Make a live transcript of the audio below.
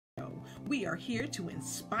We are here to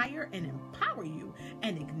inspire and empower you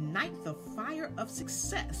and ignite the fire of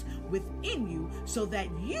success within you so that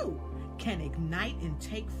you can ignite and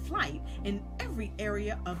take flight in every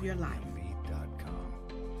area of your life.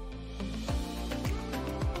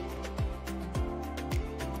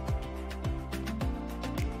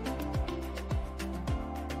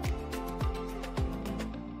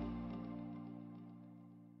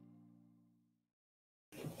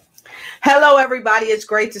 Hello, everybody. It's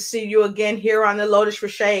great to see you again here on the Lotus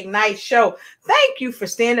Richey Ignite Show. Thank you for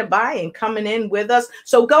standing by and coming in with us.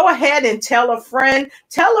 So go ahead and tell a friend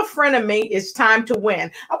of me it's time to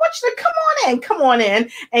win. I want you to come on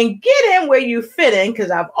in and get in where you fit in,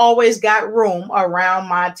 because I've always got room around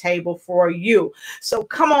my table for you. So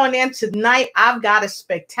come on in tonight. I've got a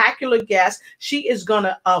spectacular guest. She is going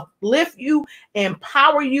to uplift you,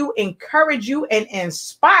 empower you, encourage you, and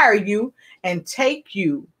inspire you and take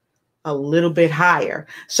you a little bit higher.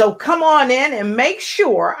 So come on in and make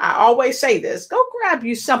sure, I always say this, go grab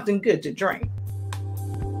you something good to drink.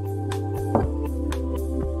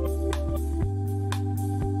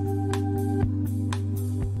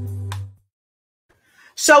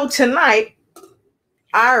 So tonight,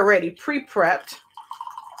 I already pre-prepped,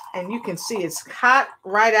 and you can see it's hot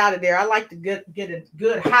right out of there. I like to get a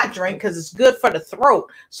good hot drink because it's good for the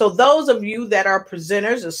throat. So those of you that are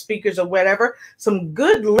presenters or speakers or whatever, some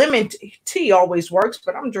good lemon tea always works,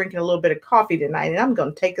 but I'm drinking a little bit of coffee tonight, and I'm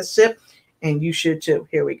going to take a sip, and you should too.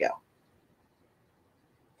 Here we go.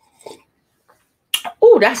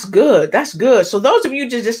 Oh, that's good. That's good. So those of you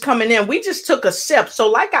just coming in, we just took a sip. So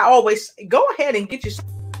like I always say, go ahead and get you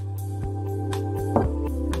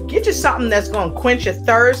something that's going to quench your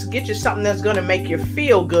thirst. Get you something that's going to make you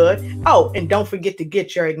feel good. Oh, and don't forget to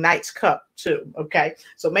get your Ignites cup too. Okay.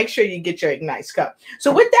 So make sure you get your Ignites cup.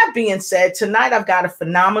 So with that being said, tonight I've got a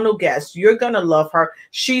phenomenal guest. You're going to love her.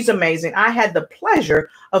 She's amazing. I had the pleasure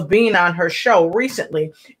of being on her show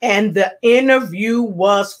recently, and the interview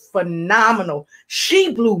was phenomenal.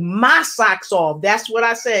 She blew my socks off. That's what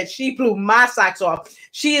I said. She blew my socks off.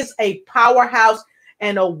 She is a powerhouse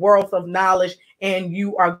and a wealth of knowledge, and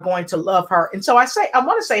you are going to love her. And so I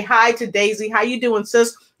want to say hi to Daisy. How you doing,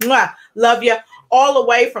 sis? Mwah. Love you. All the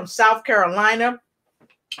way from South Carolina.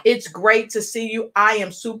 It's great to see you. I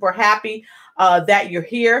am super happy that you're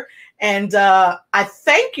here. And I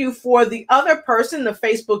thank you for the other person, the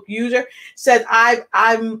Facebook user, said I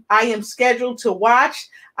am scheduled to watch.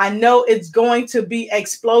 I know it's going to be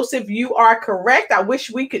explosive. You are correct. I wish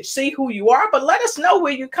we could see who you are, but let us know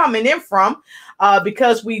where you're coming in from,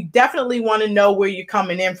 because we definitely want to know where you're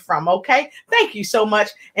coming in from. Okay. Thank you so much.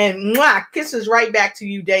 And mwah, kisses right back to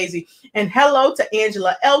you, Daisy. And hello to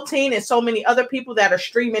Angela Eltine and so many other people that are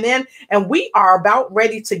streaming in. And we are about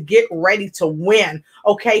ready to get ready to win.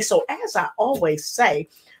 Okay. So as I always say,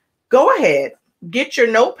 go ahead, get your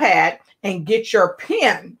notepad and get your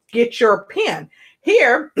pen. Get your pen.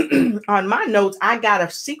 Here on my notes, I got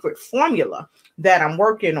a secret formula that I'm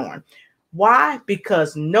working on. Why?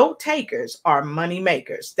 Because note takers are money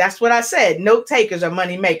makers. That's what I said. Note takers are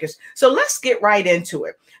money makers. So let's get right into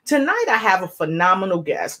it. Tonight, I have a phenomenal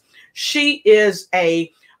guest. She is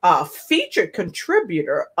a featured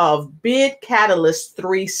contributor of Bid Catalyst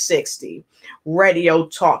 360 radio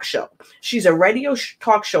talk show. She's a radio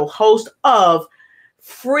talk show host of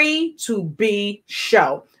Free to Be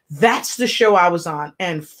Show. That's the show I was on.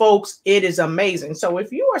 And folks, it is amazing. So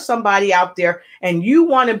if you are somebody out there and you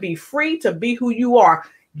want to be free to be who you are,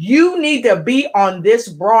 you need to be on this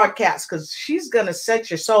broadcast, because she's going to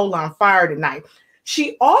set your soul on fire tonight.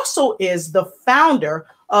 She also is the founder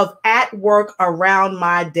of At Work Around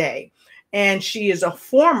My Day. And she is a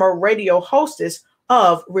former radio hostess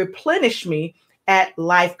of Replenish Me at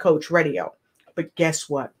Life Coach Radio. But guess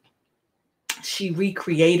what? She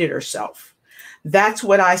recreated herself. That's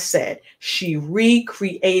what I said. She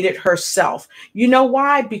recreated herself. You know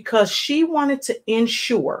why? Because she wanted to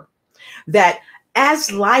ensure that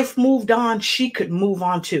as life moved on, she could move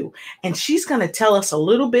on too. And she's going to tell us a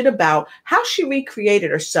little bit about how she recreated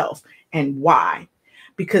herself and why.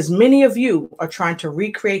 Because many of you are trying to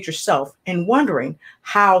recreate yourself and wondering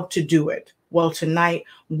how to do it. Well, tonight,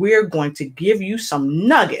 we're going to give you some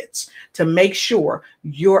nuggets to make sure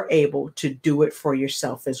you're able to do it for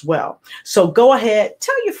yourself as well. So go ahead,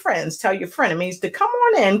 tell your friends, tell your frenemies to come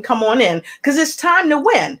on in, because it's time to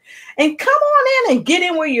win. And come on in and get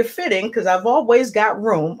in where you're fitting, because I've always got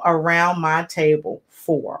room around my table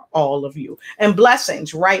for all of you. And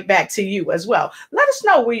blessings right back to you as well. Let us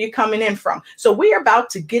know where you're coming in from. So we are about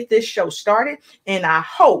to get this show started, and I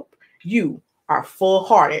hope you are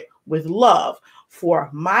full-hearted with love for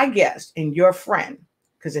my guest and your friend,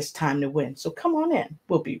 because it's time to win. So come on in.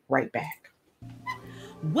 We'll be right back.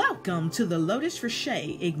 Welcome to the Lotus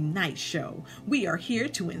Richey Ignite Show. We are here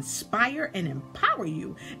to inspire and empower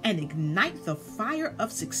you and ignite the fire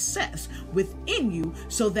of success within you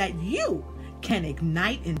so that you can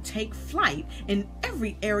ignite and take flight in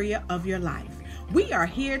every area of your life. We are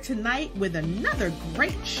here tonight with another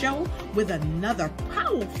great show with another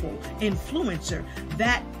powerful influencer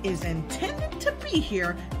that is intended to be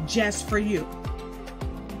here just for you.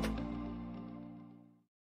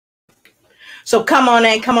 So come on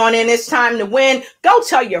in. It's time to win. Go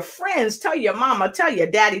tell your friends, tell your mama, tell your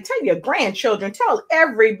daddy, tell your grandchildren, tell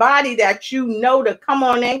everybody that you know to come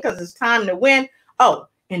on in because it's time to win. Oh,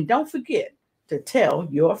 and don't forget to tell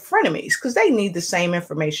your frenemies because they need the same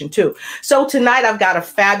information too. So tonight I've got a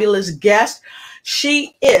fabulous guest.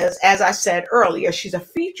 She is, as I said earlier, she's a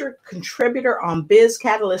featured contributor on Biz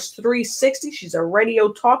Catalyst 360. She's a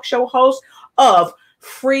radio talk show host of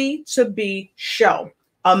Free to Be Show.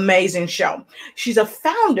 Amazing show. She's a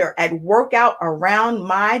founder at Workout Around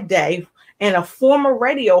My Day and a former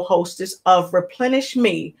radio hostess of Replenish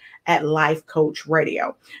Me at Life Coach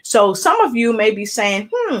Radio. So some of you may be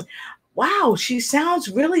saying, wow, she sounds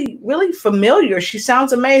really, really familiar. She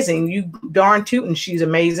sounds amazing. You darn tootin', she's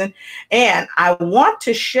amazing. And I want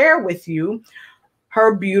to share with you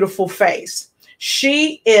her beautiful face.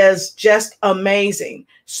 She is just amazing.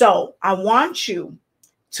 So I want you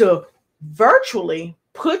to virtually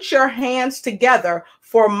put your hands together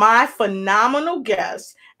for my phenomenal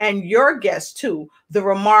guest and your guest too, the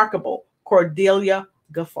remarkable Cordelia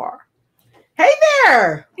Gaffar. Hey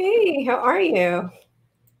there. Hey, how are you?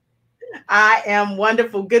 I am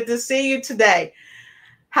wonderful. Good to see you today.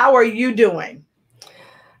 How are you doing?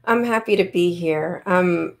 I'm happy to be here.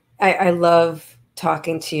 I love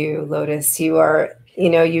talking to you, Lotus. You are,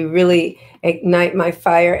 you really ignite my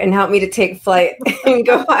fire and help me to take flight and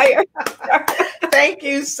go higher. Thank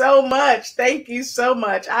you so much. Thank you so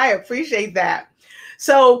much. I appreciate that.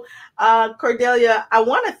 So, Cordelia, I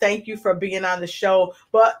want to thank you for being on the show,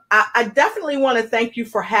 but I definitely want to thank you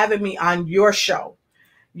for having me on your show.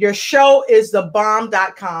 Your show is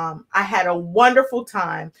thebomb.com. I had a wonderful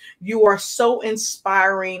time. You are so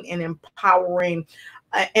inspiring and empowering.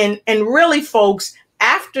 And really, folks,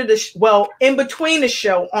 after in between the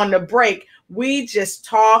show on the break, we just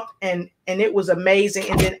talked and it was amazing.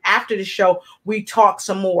 And then after the show, we talked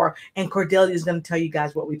some more. And Cordelia is going to tell you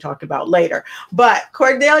guys what we talked about later. But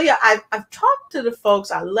Cordelia, I've talked to the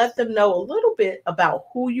folks. I let them know a little bit about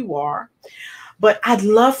who you are. But I'd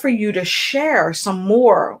love for you to share some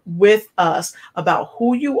more with us about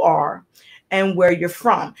who you are and where you're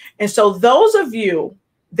from. And so those of you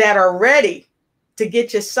that are ready to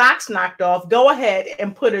get your socks knocked off, go ahead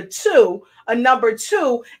and put a number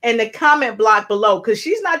 2 in the comment block below, because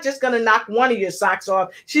she's not just going to knock one of your socks off.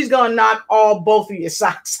 She's going to knock both of your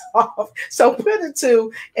socks off. So put a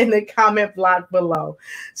 2 in the comment block below.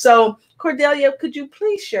 So Cordelia, could you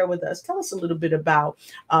please share with us, tell us a little bit about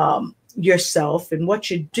yourself and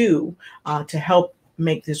what you do to help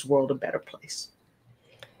make this world a better place?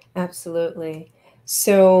 Absolutely.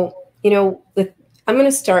 So, I'm going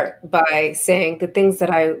to start by saying the things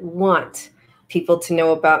that I want people to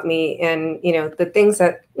know about me and, the things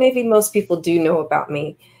that maybe most people do know about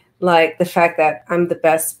me, like the fact that I'm the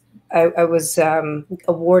best. I was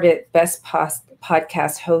awarded Best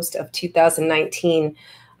Podcast Host of 2019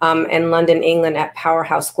 in London, England at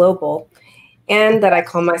Powerhouse Global, and that I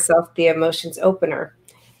call myself the Emotions Opener.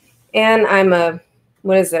 And I'm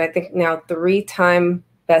I think now 3-time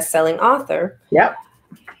best-selling author. Yep.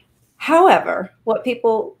 However, what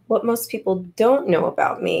most people don't know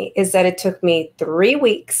about me is that it took me 3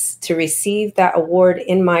 weeks to receive that award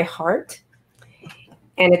in my heart.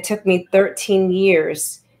 And it took me 13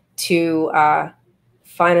 years to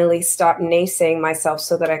finally stop naysaying myself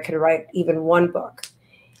so that I could write even one book.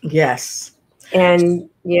 Yes. And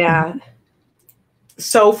yeah.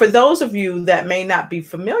 So for those of you that may not be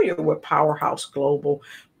familiar with Powerhouse Global,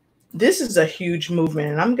 this is a huge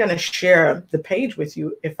movement, and I'm going to share the page with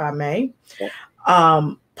you, if I may.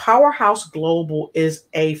 Yeah. Powerhouse Global is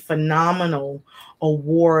a phenomenal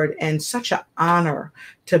award and such an honor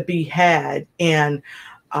to be had. And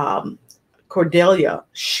Cordelia,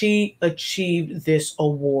 she achieved this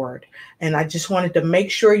award. And I just wanted to make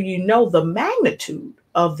sure you know the magnitude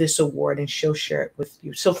of this award, and she'll share it with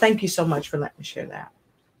you. So thank you so much for letting me share that.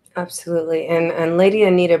 Absolutely. And Lady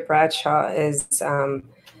Anita Bradshaw is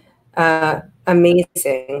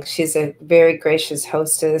amazing. She's a very gracious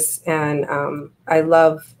hostess, and I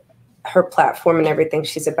love her platform and everything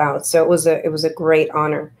she's about. So it was a great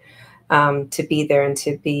honor. to be there and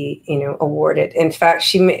to be, awarded. In fact,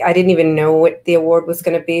 I didn't even know what the award was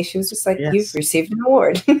going to be. She was just like, Yes. "You've received an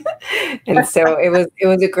award." And so it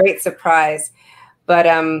was a great surprise. But,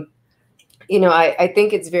 I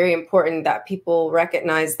think it's very important that people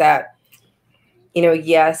recognize that,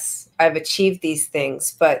 yes, I've achieved these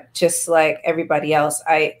things, but just like everybody else,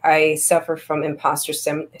 I suffer from imposter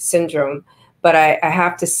syndrome. But I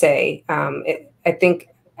have to say, I think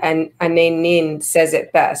Ane Nin says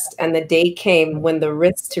it best. And the day came when the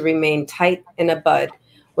risk to remain tight in a bud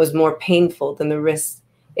was more painful than the risk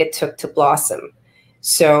it took to blossom.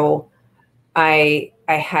 So I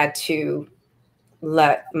had to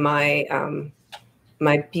let my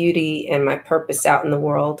my beauty and my purpose out in the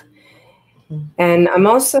world. And I'm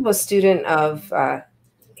also a student of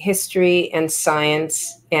history and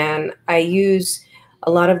science, and I use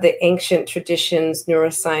a lot of the ancient traditions,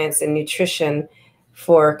 neuroscience and nutrition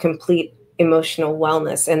for complete emotional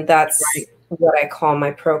wellness. And that's what I call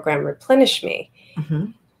my program, Replenish Me.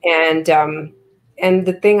 And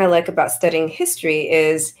the thing I like about studying history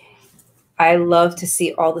is I love to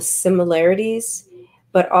see all the similarities,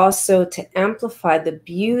 but also to amplify the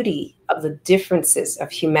beauty of the differences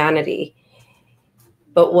of humanity.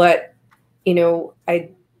 But what, I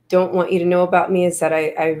don't want you to know about me is that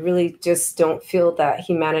I really just don't feel that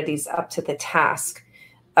humanity's up to the task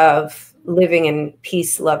of living in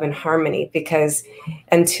peace, love, and harmony, because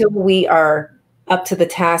until we are up to the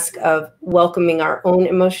task of welcoming our own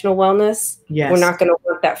emotional wellness, we're not going to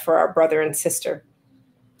want that for our brother and sister.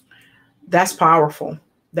 That's powerful.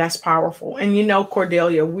 That's powerful. And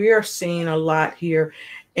Cordelia, we're seeing a lot here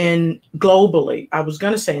globally. I was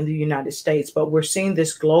going to say in the United States, but we're seeing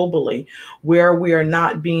this globally, where we are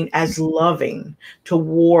not being as loving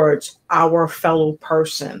towards our fellow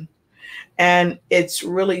person. And it's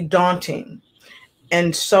really daunting.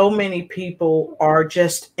 And so many people are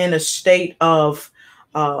just in a state of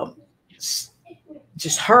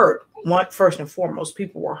just hurt. First and foremost,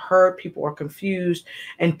 people are hurt, people are confused,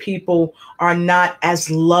 and people are not as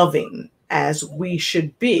loving as we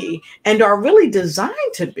should be and are really designed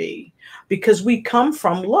to be, because we come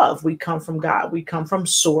from love, we come from God, we come from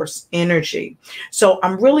source energy. So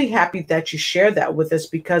I'm really happy that you share that with us,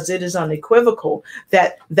 because it is unequivocal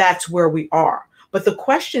that that's where we are. But the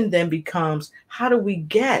question then becomes, how do we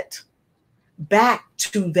get back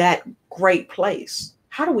to that great place?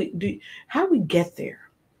 How do we get there?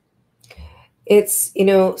 It's,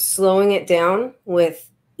 slowing it down with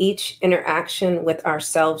each interaction with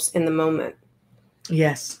ourselves in the moment.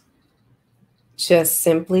 Yes. Just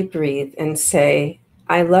simply breathe and say,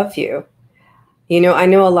 I love you. I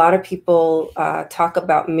know a lot of people talk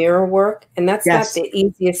about mirror work, and that's not the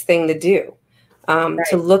easiest thing to do.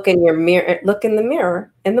 To look in the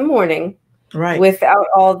mirror in the morning, without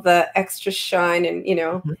all the extra shine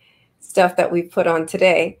and, stuff that we put on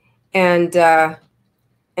today. And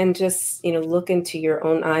just, look into your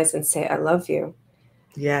own eyes and say, I love you.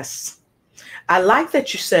 Yes. I like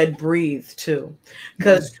that you said breathe too,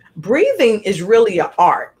 because breathing is really an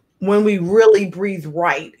art when we really breathe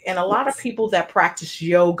right. And a lot of people that practice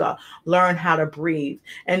yoga learn how to breathe.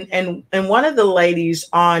 And one of the ladies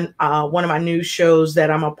on one of my news shows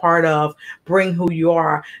that I'm a part of, Bring Who You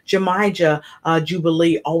Are, Jemija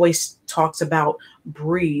Jubilee, always talks about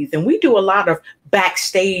breathe. And we do a lot of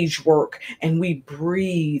backstage work, and we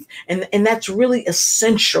breathe. And that's really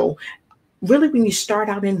essential. Really, when you start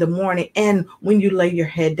out in the morning and when you lay your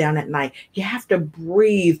head down at night, you have to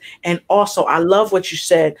breathe. And also, I love what you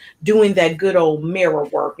said, doing that good old mirror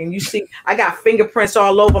work. And you see, I got fingerprints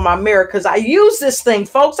all over my mirror because I use this thing,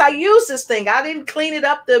 folks. I use this thing. I didn't clean it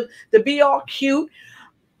up to be all cute.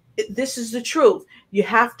 This is the truth. You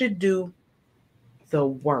have to do the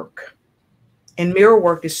work. And mirror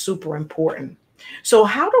work is super important. So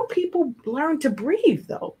how do people learn to breathe,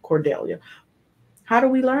 though, Cordelia? How do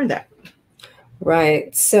we learn that?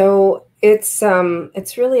 Right. So it's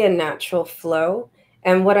really a natural flow.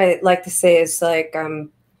 And what I like to say is, like,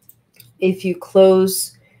 if you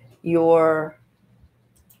close your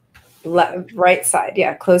right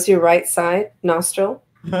side, close your right side nostril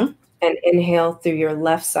and inhale through your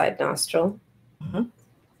left side nostril.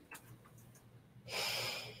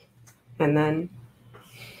 And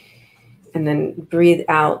then breathe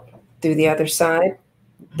out through the other side.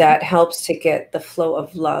 That helps to get the flow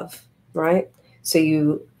of love, right? So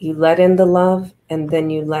you let in the love, and then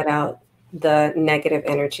you let out the negative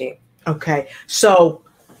energy. Okay. So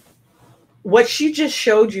what she just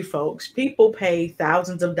showed you, folks, people pay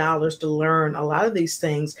thousands of dollars to learn a lot of these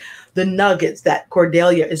things, the nuggets that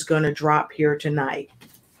Cordelia is going to drop here tonight.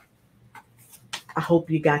 I hope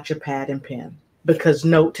you got your pad and pen, because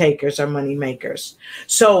note takers are money makers.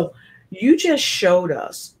 So You just showed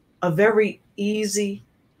us a very easy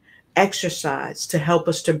exercise to help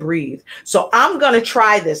us to breathe. So I'm going to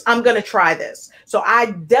try this. I'm going to try this. So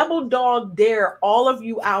I double dog dare all of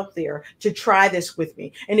you out there to try this with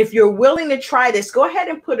me. And if you're willing to try this, go ahead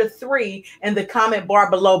and put a 3 in the comment bar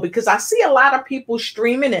below, because I see a lot of people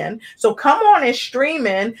streaming in. So come on and stream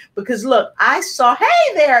in, because look, I saw,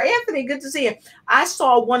 hey there, Anthony, good to see you. I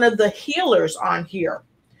saw one of the healers on here.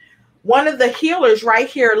 One of the healers right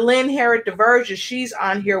here, Lynn Herod Diverges, she's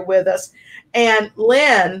on here with us. And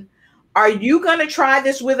Lynn, are you going to try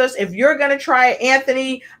this with us? If you're going to try it,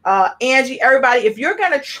 Anthony, Angie, everybody, if you're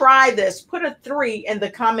going to try this, put a 3 in the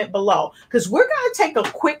comment below, because we're going to take a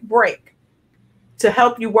quick break to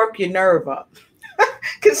help you work your nerve up.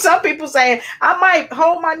 Because some people saying, I might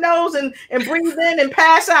hold my nose and breathe in and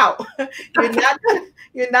pass out. You're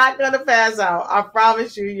not gonna pass out. I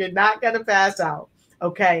promise you, you're not going to pass out.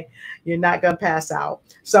 Okay, you're not going to pass out.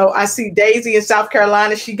 So I see Daisy in South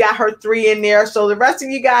Carolina. She got her 3 in there. So the rest of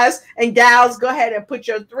you guys and gals, go ahead and put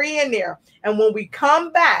your 3 in there. And when we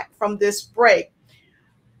come back from this break,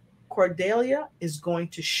 Cordelia is going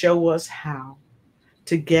to show us how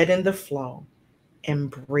to get in the flow and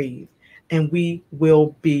breathe. And we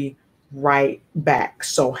will be right back.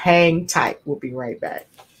 So hang tight. We'll be right back.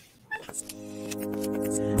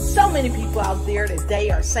 So many people out there today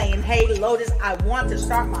are saying, hey, Lotus, I want to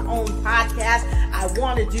start my own podcast. I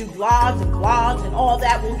want to do blogs and all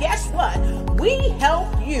that. Well, guess what? We help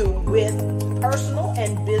you with personal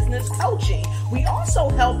and business coaching. We also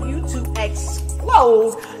help you to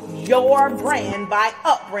explode your brand by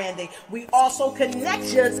up-branding. We also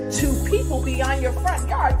connect you to people beyond your front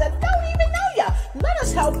yard that don't even know you. Let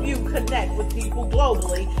us help you connect with people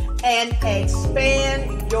globally and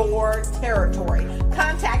expand your territory.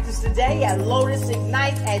 Contact us today at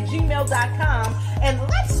lotusignite@gmail.com and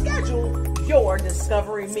let's schedule your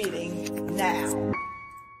discovery meeting now.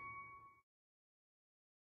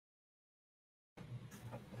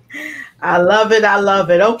 I love it. I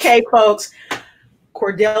love it. Okay, folks.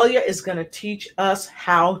 Cordelia is going to teach us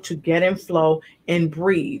how to get in flow and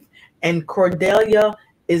breathe. And Cordelia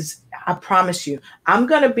is, I promise you, I'm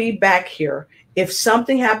going to be back here. If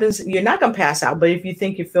something happens, you're not going to pass out. But if you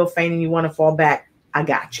think you feel faint and you want to fall back, I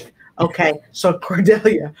got you. Okay. So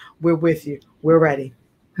Cordelia, we're with you. We're ready.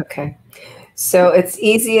 Okay. So it's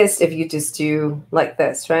easiest if you just do like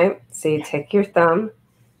this, right? So you take your thumb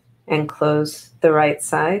and close the right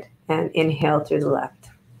side and inhale through the left,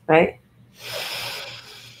 right?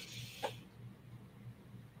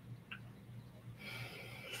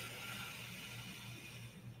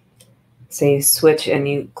 So you switch and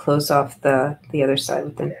you close off the other side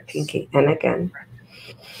with the pinky. And again.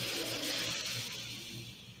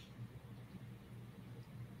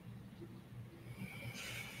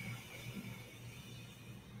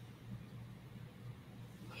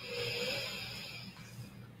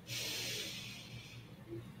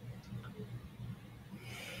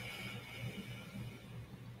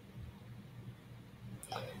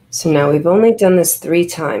 So now we've only done this 3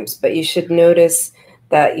 times, but you should notice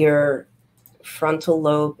that your frontal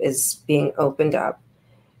lobe is being opened up.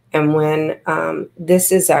 And when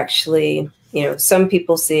this is actually, you know, some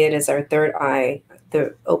people see it as our third eye,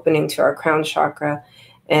 the opening to our crown chakra.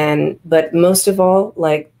 But most of all,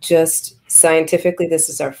 like just scientifically, this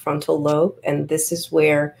is our frontal lobe. And this is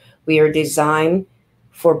where we are designed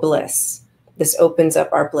for bliss. This opens up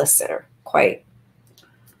our bliss center quite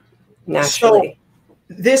naturally. So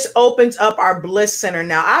this opens up our bliss center.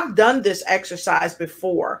 Now, I've done this exercise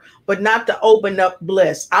before, but not to open up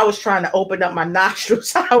bliss. I was trying to open up my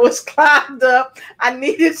nostrils. I was clogged up. I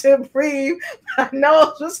needed to breathe. My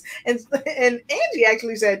nose was, and Angie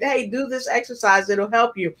actually said, hey, do this exercise. It'll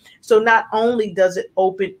help you. So not only does it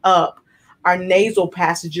open up our nasal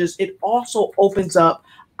passages, it also opens up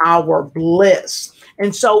our bliss.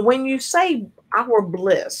 And so when you say our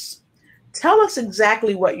bliss, tell us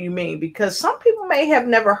exactly what you mean, because some people may have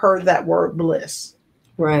never heard that word bliss.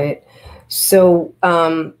 Right. So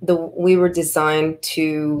we were designed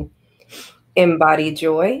to embody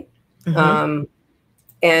joy. Mm-hmm.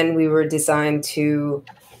 And we were designed to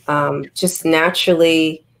just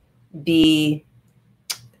naturally be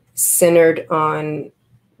centered on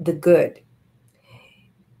the good.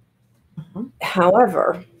 Mm-hmm.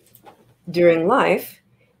 However, during life,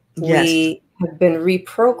 yes, we have been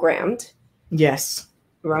reprogrammed. Yes.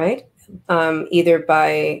 Right. Either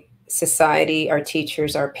by society, our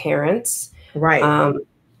teachers, our parents. Right.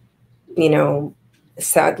 You know,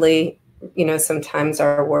 sadly, you know, sometimes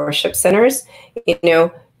our worship centers, you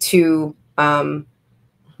know, to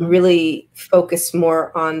really focus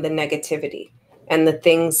more on the negativity and the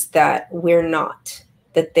things that we're not.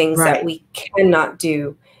 the things that Right. we cannot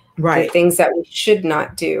do, the Right. things that we should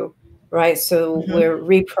not do, right? So Mm-hmm. we're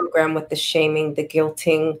reprogrammed with the shaming, the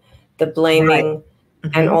guilting, the Right. blaming,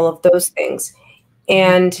 and Mm-hmm. all of those things.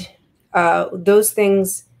 And those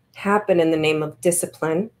things happen in the name of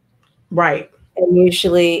discipline. Right. And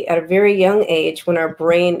usually at a very young age when our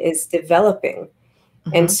brain is developing.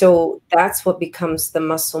 And Mm-hmm. so that's what becomes the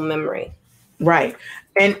muscle memory. Right.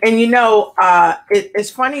 And it's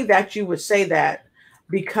funny that you would say that,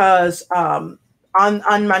 because on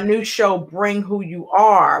my new show, Bring Who You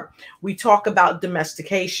Are, we talk about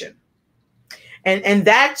domestication. And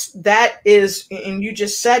that is, and you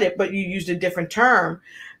just said it, but you used a different term.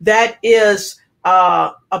 That is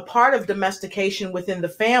a part of domestication within the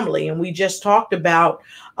family, and we just talked about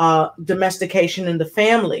domestication in the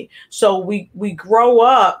family. So we grow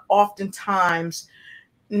up oftentimes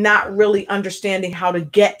not really understanding how to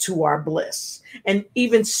get to our bliss, and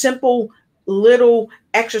even simple little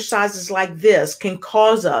exercises like this can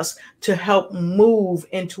cause us to help move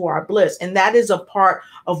into our bliss. And that is a part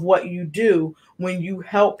of what you do when you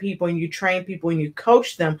help people and you train people and you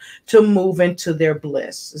coach them to move into their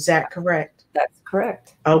bliss. Is that correct? That's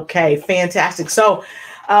correct. Okay, fantastic. So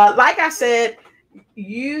like I said,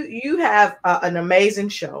 you have an amazing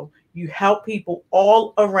show. You help people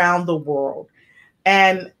all around the world.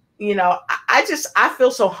 And I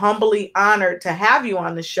feel so humbly honored to have you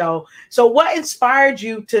on the show. So what inspired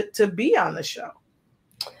you to be on the show?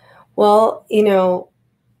 Well,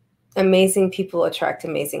 amazing people attract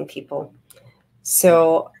amazing people.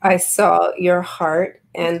 So I saw your heart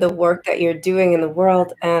and the work that you're doing in the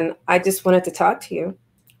world, and I just wanted to talk to you.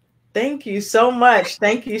 Thank you so much.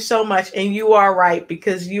 Thank you so much. And you are right,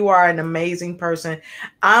 because you are an amazing person.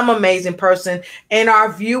 I'm an amazing person. And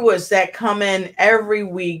our viewers that come in every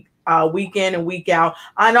week, week in and week out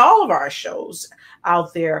on all of our shows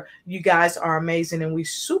out there, you guys are amazing, and we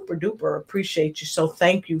super duper appreciate you. So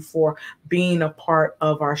thank you for being a part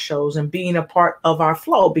of our shows and being a part of our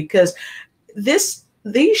flow, because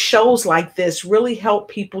these shows like this really help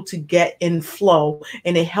people to get in flow,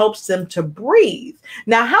 and it helps them to breathe.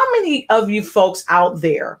 Now, how many of you folks out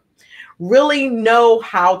there really know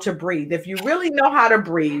how to breathe? If you really know how to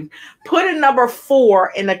breathe, put a number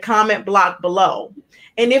 4 in the comment block below.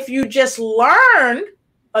 And if you just learned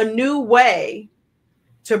a new way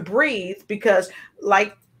to breathe, because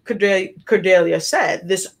like Cordelia said,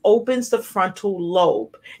 this opens the frontal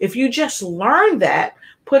lobe. If you just learn that,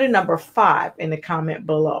 put a number 5 in the comment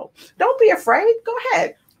below. Don't be afraid. Go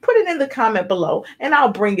ahead. Put it in the comment below and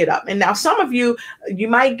I'll bring it up. And now some of you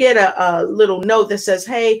might get a little note that says,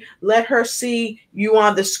 hey, let her see you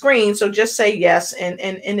on the screen. So just say yes, and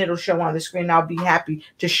it'll show on the screen. I'll be happy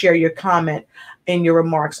to share your comment and your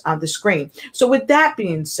remarks on the screen. So with that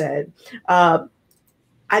being said,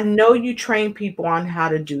 I know you train people on how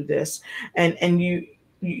to do this, and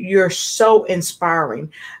you're so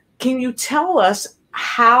inspiring. Can you tell us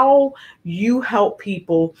how you help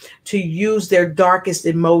people to use their darkest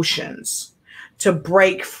emotions to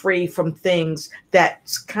break free from things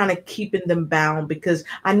that's kind of keeping them bound? Because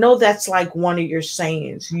I know that's like one of your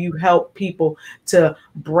sayings. You help people to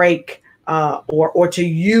break or to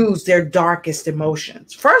use their darkest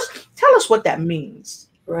emotions. First, tell us what that means.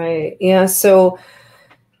 Right. Yeah. So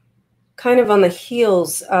kind of on the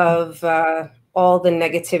heels of all the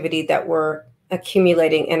negativity that we're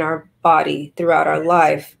accumulating in our body throughout our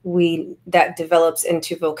life, that develops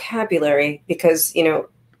into vocabulary, because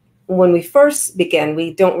when we first begin,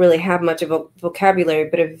 we don't really have much of a vocabulary,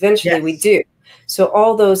 but eventually we do. So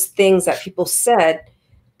all those things that people said,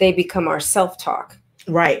 they become our self-talk.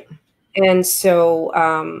 Right. And so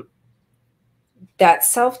that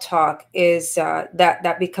self-talk is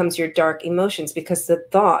that becomes your dark emotions, because the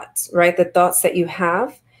thoughts, right? The thoughts that you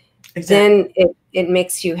have, exactly. Then it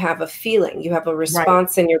makes you have a feeling, you have a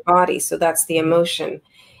response in your body. So that's the emotion.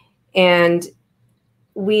 And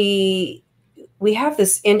we have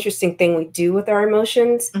this interesting thing we do with our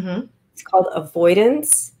emotions. Mm-hmm. It's called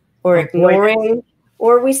avoidance or ignoring,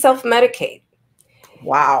 or we self-medicate.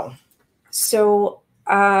 Wow. So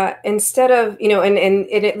instead of, and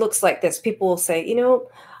it looks like this, people will say,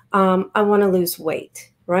 I want to lose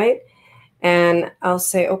weight, right? And I'll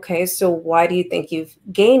say, okay, so why do you think you've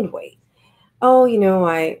gained weight? Oh,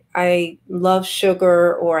 I love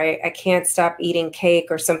sugar, or I can't stop eating cake,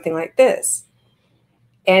 or something like this.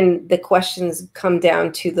 And the questions come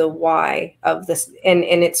down to the why of this. And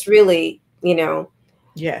it's really,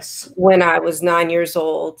 yes. When I was 9 years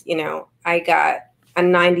old, I got a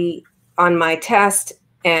 90 on my test,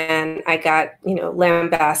 and I got,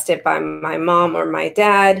 lambasted by my mom or my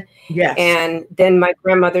dad. Yes. And then my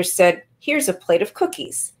grandmother said, here's a plate of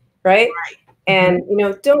cookies, right? And,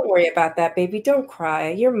 don't worry about that, baby. Don't cry.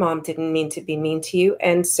 Your mom didn't mean to be mean to you.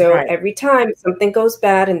 And so Right. every time something goes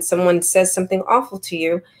bad and someone says something awful to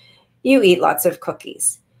you, you eat lots of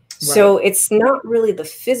cookies. So it's not really the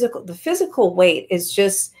physical weight is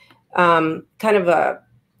just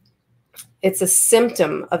it's a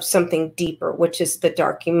symptom of something deeper, which is the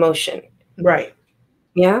dark emotion. Right.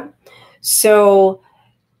 Yeah. So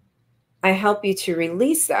I help you to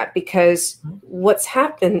release that, because what's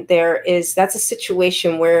happened there is that's a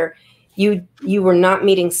situation where you were not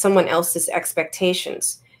meeting someone else's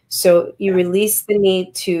expectations. So you release the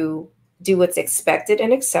need to do what's expected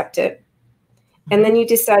and accepted. And then you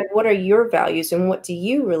decide, what are your values and what do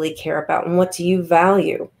you really care about and what do you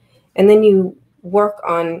value? And then you work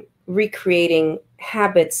on recreating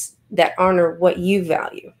habits that honor what you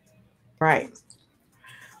value. Right.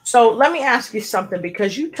 So let me ask you something,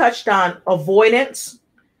 because you touched on avoidance,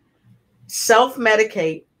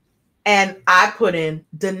 self-medicate, and I put in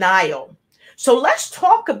denial. So let's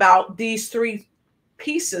talk about these three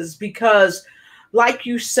pieces, because like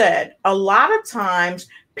you said, a lot of times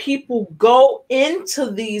people go into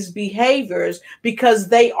these behaviors because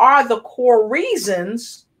they are the core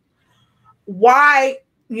reasons why,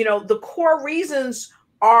 the core reasons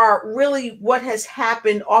are really what has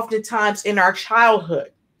happened oftentimes in our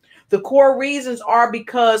childhood. The core reasons are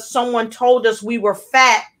because someone told us we were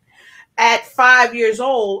fat at 5 years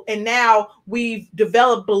old, and now we've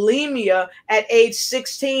developed bulimia at age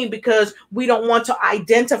 16 because we don't want to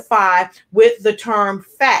identify with the term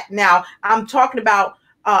fat. Now, I'm talking about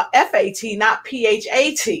FAT, not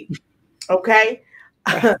PHAT. Okay.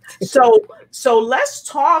 Right. So let's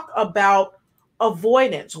talk about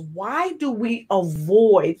avoidance. Why do we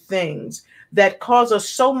avoid things that cause us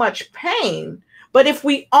so much pain? But if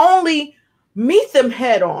we only meet them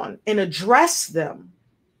head on and address them,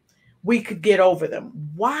 we could get over them.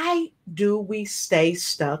 Why do we stay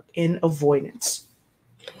stuck in avoidance?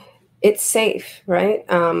 It's safe, right?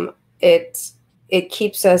 It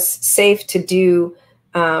keeps us safe to do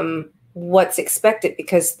what's expected,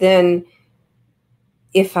 because then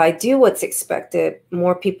if I do what's expected,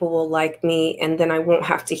 more people will like me, and then I won't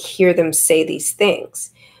have to hear them say these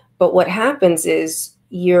things. But what happens is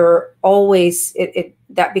you're always,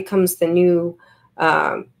 that becomes the new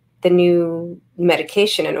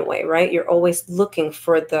medication in a way, right? You're always looking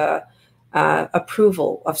for the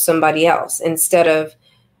approval of somebody else instead of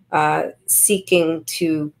seeking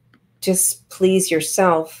to just please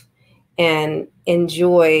yourself and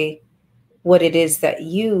enjoy what it is that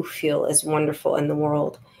you feel is wonderful in the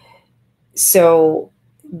world. So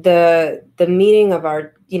the meeting of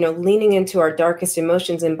our, leaning into our darkest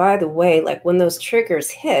emotions. And by the way, like when those triggers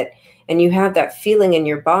hit and you have that feeling in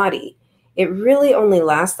your body, it really only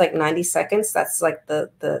lasts like 90 seconds. That's like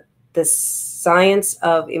the science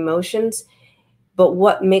of emotions. But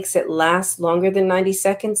what makes it last longer than 90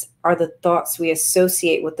 seconds are the thoughts we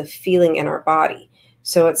associate with the feeling in our body.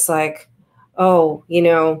 So it's like, oh,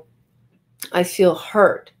 I feel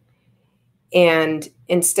hurt. And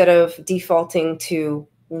instead of defaulting to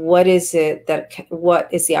what is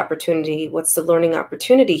the opportunity, what's the learning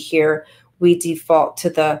opportunity here, we default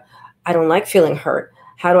to I don't like feeling hurt.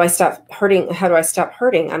 How do I stop hurting? How do I stop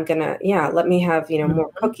hurting? I'm gonna, let me have,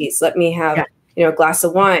 more cookies. Let me have, a glass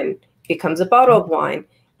of wine. Becomes a bottle of wine,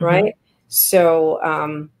 right?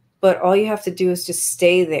 So, but all you have to do is just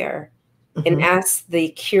stay there and ask the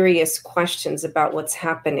curious questions about what's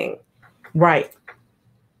happening. Right.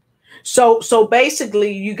 So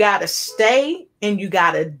basically you got to stay and you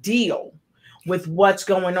got to deal with what's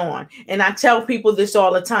going on. And I tell people this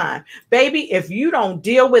all the time, baby, if you don't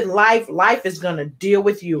deal with life, life is going to deal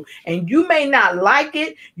with you. And you may not like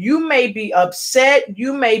it. You may be upset.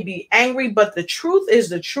 You may be angry, but the truth is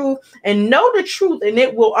the truth, and know the truth, and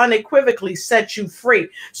it will unequivocally set you free.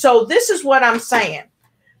 So this is what I'm saying.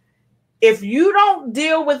 If you don't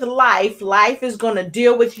deal with life, life is going to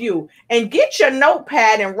deal with you. And get your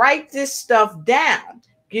notepad and write this stuff down.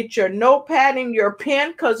 Get your notepad and your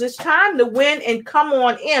pen, because it's time to win and come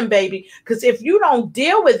on in, baby. Because if you don't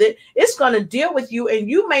deal with it, it's going to deal with you, and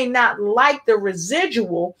you may not like the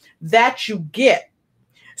residual that you get.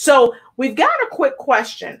 So we've got a quick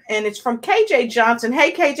question, and it's from KJ Johnson.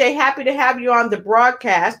 Hey, KJ, happy to have you on the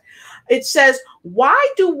broadcast. It says,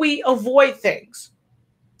 why do we avoid things?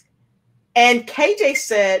 And KJ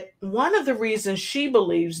said one of the reasons she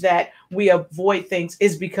believes that we avoid things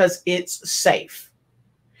is because it's safe.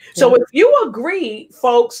 So if you agree,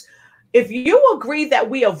 folks, If you agree that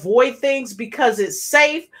we avoid things because it's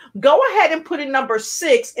safe, go ahead and put in number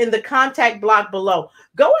 6 in the contact block below.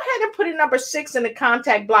 Go ahead and put in number 6 in the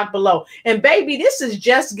contact block below. And baby, this is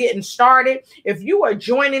just getting started. If you are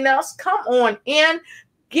joining us, come on in.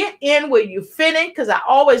 Get in where you fit in, because I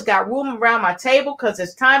always got room around my table because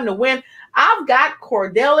it's time to win. I've got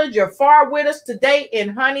Cordelia Gaffar with us today,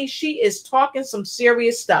 and honey, she is talking some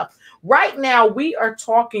serious stuff. Right now, we are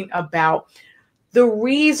talking about the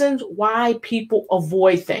reasons why people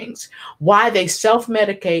avoid things, why they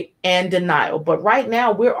self-medicate and denial. But right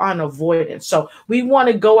now we're on avoidance. So we want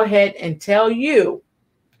to go ahead and tell you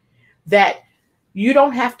that you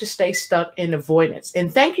don't have to stay stuck in avoidance.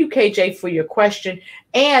 And thank you, KJ, for your question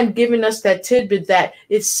and giving us that tidbit that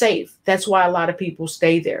it's safe. That's why a lot of people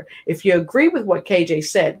stay there. If you agree with what KJ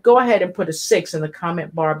said, go ahead and put a 6 in the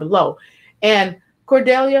comment bar below. And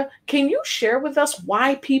Cordelia, can you share with us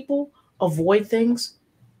why people avoid things?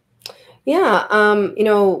 Yeah.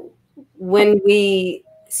 When we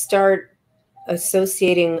start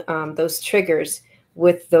associating those triggers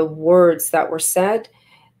with the words that were said,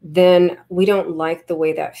 then we don't like the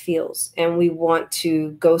way that feels. And we want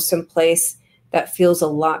to go someplace that feels a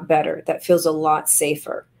lot better, that feels a lot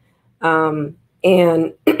safer. And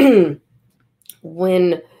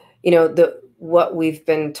when, what we've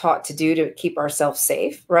been taught to do to keep ourselves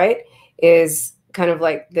safe, right, is kind of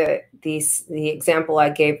like the example I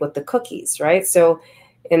gave with the cookies, right? So,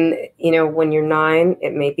 when you're 9,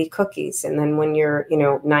 it may be cookies. And then when you're,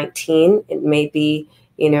 19, it may be,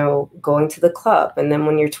 going to the club. And then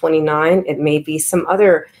when you're 29, it may be some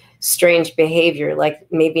other strange behavior. Like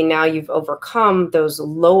maybe now you've overcome those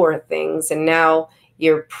lower things. And now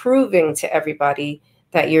you're proving to everybody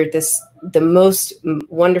that you're the most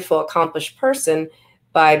wonderful, accomplished person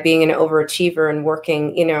by being an overachiever and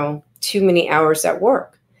working, too many hours at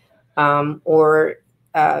work. Or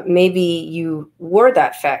maybe you were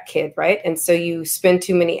that fat kid, right? And so you spend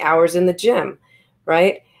too many hours in the gym,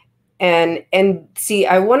 right? And see,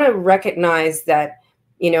 I want to recognize that,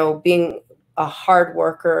 being a hard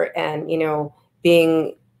worker and,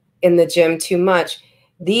 being in the gym too much,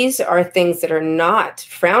 these are things that are not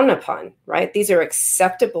frowned upon, right? These are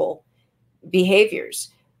acceptable behaviors,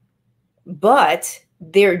 but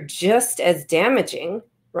they're just as damaging,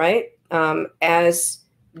 right? As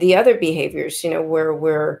the other behaviors, where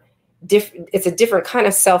we're different. It's a different kind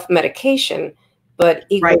of self-medication, but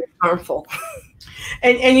equally harmful.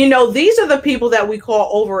 And these are the people that we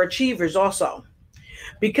call overachievers also,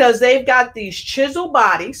 because they've got these chiseled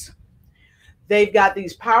bodies, they've got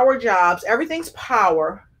these power jobs, everything's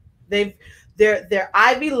power. They're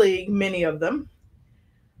Ivy League, many of them.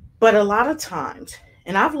 But a lot of times,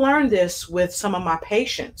 and I've learned this with some of my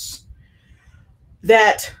patients,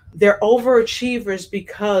 that they're overachievers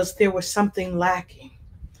because there was something lacking.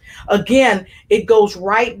 Again, it goes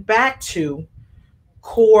right back to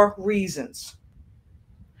core reasons.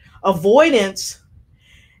 Avoidance,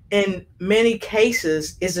 in many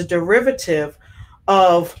cases, is a derivative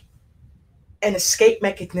of an escape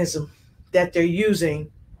mechanism that they're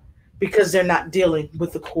using because they're not dealing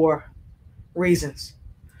with the core reasons.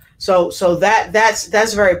 So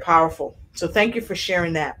that's very powerful. So thank you for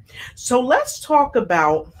sharing that. So let's talk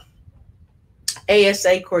about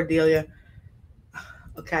ASA, Cordelia.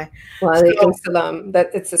 Okay. Wa alaikum salam.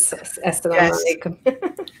 That it's assalamu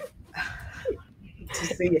alaikum. To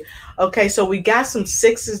see you. Okay, so we got some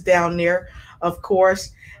 6s down there, of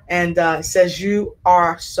course, and it says you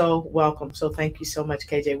are so welcome. So thank you so much,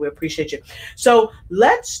 KJ. We appreciate you. So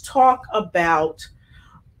let's talk about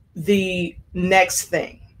the next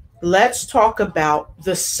thing. Let's talk about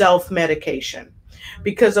the self-medication,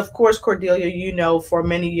 because of course, Cordelia, for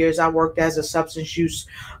many years I worked as a substance use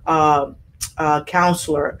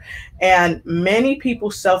counselor, and many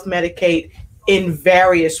people self-medicate in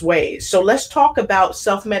various ways. So let's talk about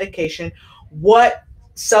self-medication, what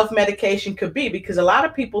self-medication could be, because a lot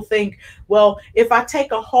of people think, well, if I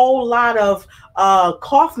take a whole lot of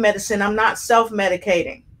cough medicine, I'm not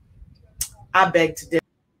self-medicating. I beg to differ.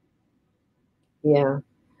 Yeah.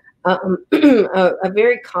 A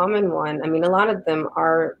very common one. I mean, a lot of them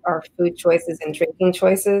are food choices and drinking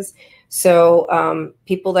choices. So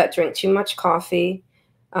people that drink too much coffee,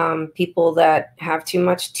 people that have too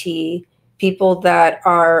much tea, people that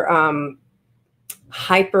are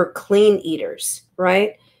hyper clean eaters,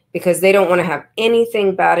 right? Because they don't want to have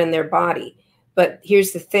anything bad in their body. But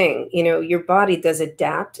here's the thing, your body does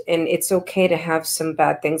adapt, and it's okay to have some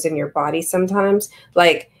bad things in your body sometimes.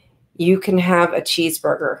 Like you can have a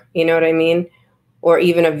cheeseburger, you know what I mean? Or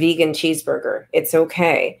even a vegan cheeseburger. It's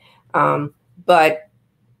okay. But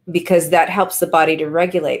because that helps the body to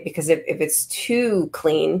regulate, because if it's too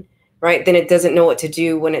clean, right? Then it doesn't know what to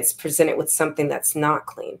do when it's presented with something that's not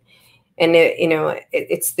clean. And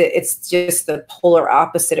it's just the polar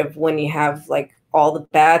opposite of when you have like all the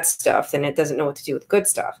bad stuff, then it doesn't know what to do with good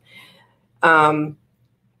stuff. Other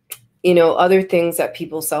things that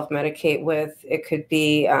people self-medicate with, it could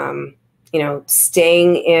be,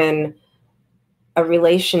 staying in a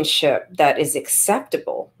relationship that is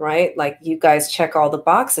acceptable, right? Like you guys check all the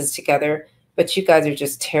boxes together, but you guys are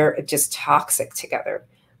just toxic together.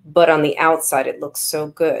 But on the outside, it looks so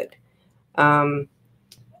good.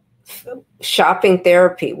 Shopping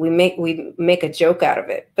therapy, we make a joke out of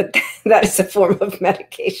it, but that is a form of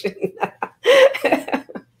medication.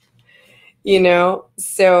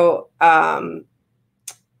 So and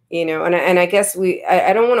I guess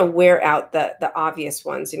I don't want to wear out the obvious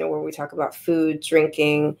ones, where we talk about food,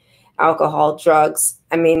 drinking, alcohol, drugs.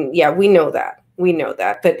 I mean, yeah, we know that,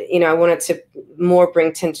 but I wanted to more bring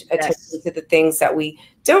attention to the things that we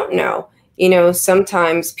don't know.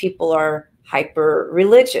 Sometimes people are hyper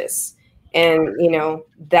religious, and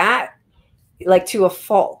that, like, to a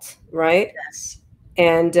fault, right? Yes.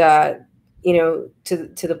 And to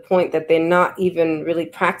the point that they're not even really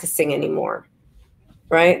practicing anymore,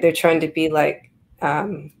 right? They're trying to be like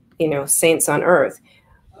saints on earth.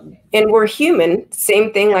 And we're human.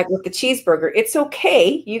 Same thing, like with the cheeseburger. It's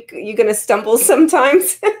okay. You're gonna stumble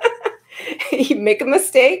sometimes. You make a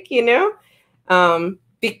mistake,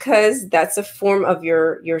 because that's a form of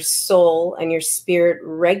your soul and your spirit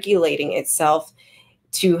regulating itself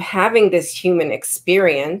to having this human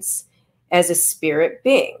experience as a spirit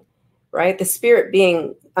being, right? The spirit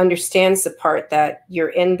being understands the part that you're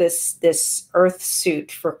in this earth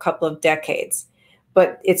suit for a couple of decades,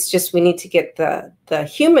 but it's just, we need to get the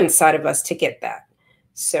human side of us to get that.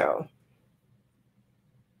 So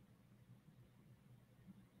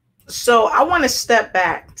I want to step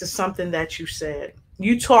back to something that you said.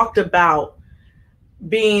 You talked about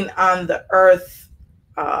being on the earth,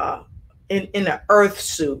 in an earth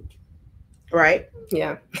suit, right?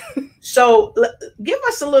 Yeah. So give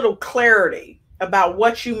us a little clarity about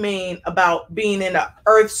what you mean about being in an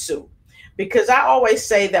earth suit, because I always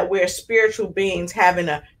say that we're spiritual beings having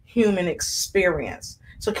a human experience.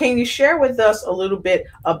 So can you share with us a little bit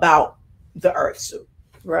about the earth suit?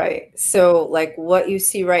 Right. So like what you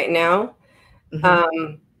see right now,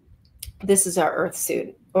 this is our earth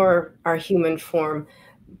suit or our human form.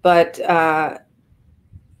 But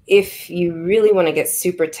if you really want to get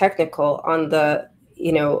super technical on the,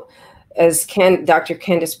 as Dr.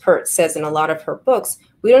 Candace Pert says in a lot of her books,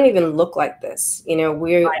 we don't even look like this.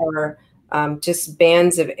 We are just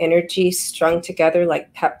bands of energy strung together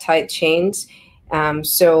like peptide chains.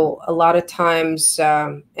 So a lot of times,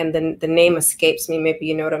 and then the name escapes me, maybe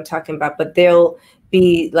you know what I'm talking about, but they'll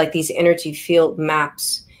be like these energy field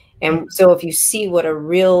maps. And so if you see what a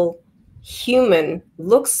real human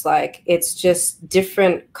looks like, it's just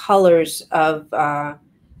different colors of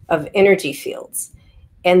energy fields.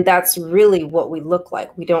 And that's really what we look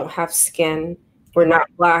like. We don't have skin. We're not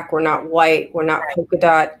black. We're not white. We're not polka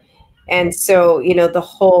dot. And so, the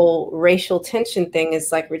whole racial tension thing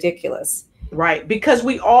is like ridiculous. Right, because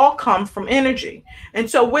we all come from energy. And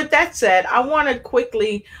so with that said, I want to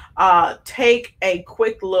quickly take a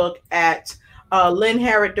quick look at Lynn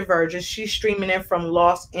Harriet Divergence. She's streaming in from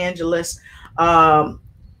Los Angeles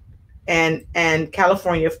and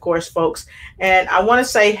California, of course, folks. And I want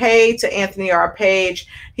to say hey to Anthony R. Page.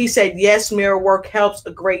 He said, yes, mirror work helps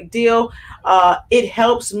a great deal. It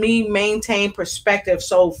helps me maintain perspective.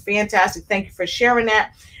 So fantastic. Thank you for sharing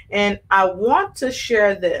that. And I want to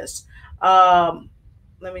share this.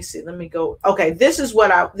 Let me see. Let me go. Okay, this is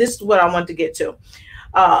what I want to get to.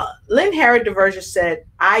 Lynn Harriet Divergence said,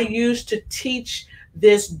 I used to teach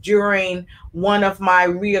this during one of my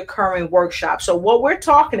reoccurring workshops. So what we're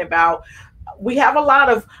talking about, we have a lot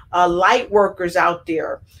of light workers out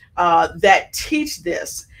there that teach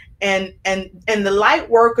this, and the light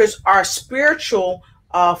workers are spiritual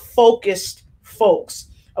focused folks.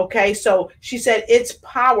 Okay, so she said it's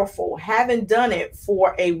powerful. Haven't done it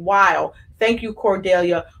for a while. Thank you,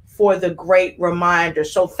 Cordelia, for the great reminder.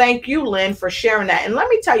 So thank you, Lynn, for sharing that. And let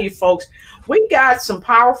me tell you, folks, we got some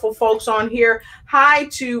powerful folks on here. Hi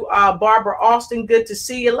to Barbara Austin. Good to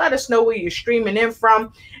see you. Let us know where you're streaming in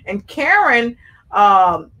from. And Karen,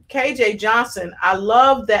 KJ Johnson, I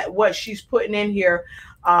love that what she's putting in here.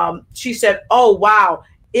 She said, oh, wow.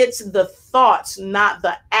 It's the thoughts, not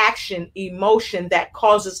the action, emotion that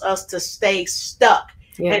causes us to stay stuck.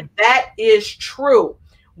 Yeah. And that is true.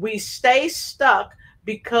 We stay stuck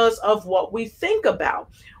because of what we think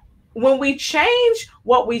about. when we change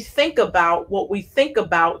what we think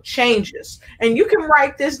about changes. And you can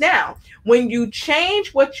write this down. When you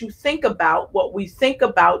change what you think about, what we think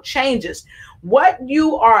about changes. What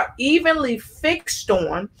you are evenly fixed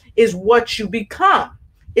on is what you become.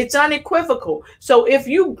 It's unequivocal. So if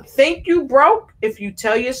you think you broke, if you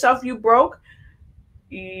tell yourself you broke,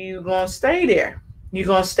 you're going to stay there. You're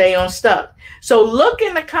going to stay on stuck. So look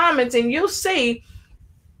in the comments and you'll see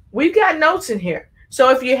we've got notes in here. So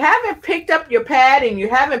if you haven't picked up your pad and you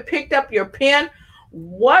haven't picked up your pen,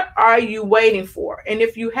 what are you waiting for? And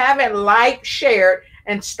if you haven't liked, shared,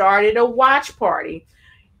 and started a watch party,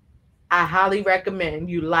 I highly recommend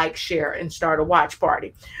you like, share, and start a watch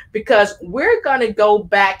party, because we're going to go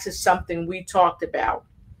back to something we talked about.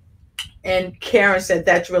 And Karen said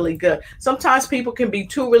that's really good. Sometimes people can be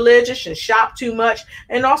too religious and shop too much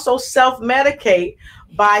and also self-medicate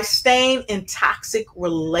by staying in toxic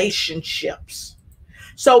relationships.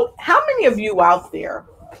 So how many of you out there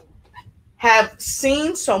have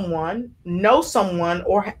seen someone, know someone,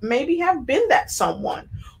 or maybe have been that someone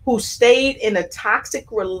who stayed in a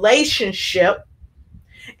toxic relationship?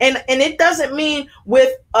 And it doesn't mean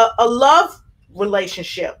with a love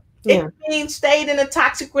relationship. Yeah. It means stayed in a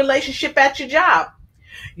toxic relationship at your job.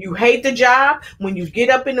 You hate the job. When you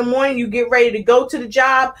get up in the morning, you get ready to go to the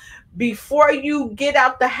job. Before you get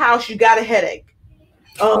out the house, you got a headache.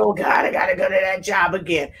 Oh God, I gotta go to that job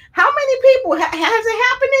again. How many people has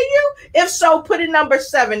it happened to you? If so, put in number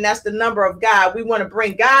 7. That's the number of God. We want to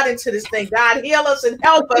bring God into this thing. God, heal us and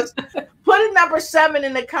help us. Put in number 7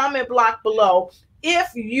 in the comment block below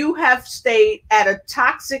if you have stayed in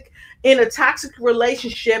a toxic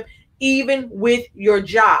relationship, even with your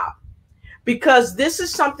job. Because this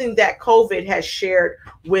is something that COVID has shared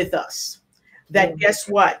with us. That guess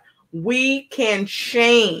what? We can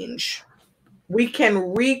change. We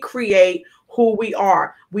can recreate who we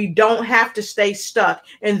are. We don't have to stay stuck.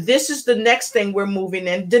 And this is the next thing we're moving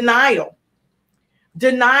in: denial.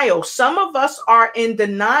 Denial. Some of us are in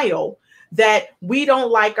denial that we don't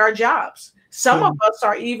like our jobs. Some of us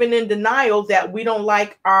are even in denial that we don't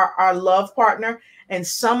like our love partner. And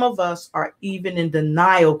some of us are even in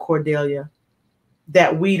denial, Cordelia,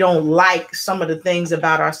 that we don't like some of the things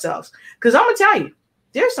about ourselves. Because I'm going to tell you,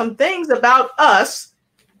 there's some things about us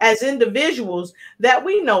as individuals that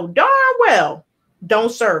we know darn well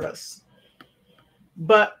don't serve us,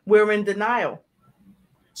 but we're in denial.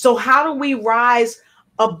 So how do we rise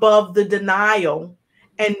above the denial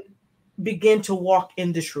and begin to walk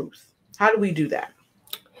in the truth? How do we do that?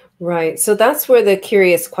 Right. So that's where the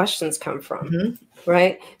curious questions come from,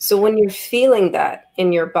 right? So when you're feeling that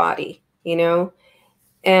in your body, and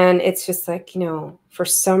it's just like, for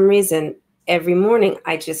some reason, every morning,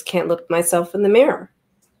 I just can't look myself in the mirror.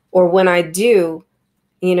 Or when I do,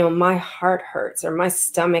 my heart hurts or my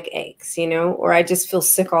stomach aches, or I just feel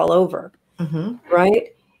sick all over. Right.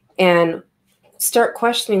 And start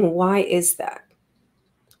questioning, why is that?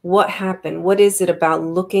 What happened? What is it about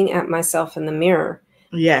looking at myself in the mirror?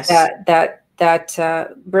 Yes.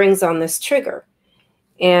 That brings on this trigger.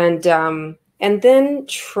 And then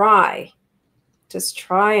just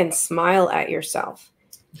try and smile at yourself.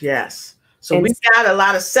 Yes. So we got a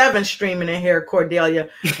lot of 7 streaming in here, Cordelia.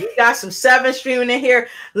 We got some 7 streaming in here.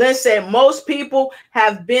 Let's say most people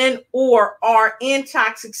have been or are in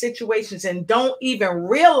toxic situations and don't even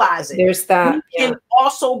realize it. There's that. We can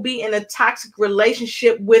also be in a toxic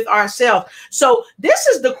relationship with ourselves. So this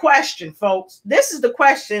is the question, folks. This is the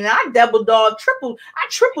question. I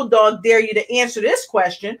triple dog dare you to answer this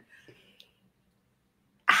question.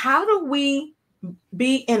 How do we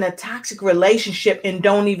be in a toxic relationship and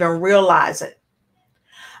don't even realize it?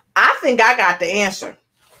 I think I got the answer.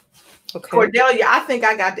 Okay. Cordelia, I think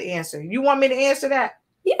I got the answer. You want me to answer that?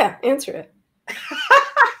 Yeah, answer it.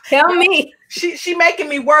 Tell me. She making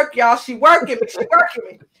me work, y'all. She working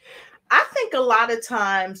me. I think a lot of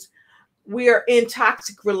times we are in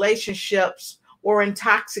toxic relationships or in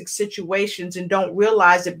toxic situations and don't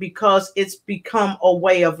realize it because it's become a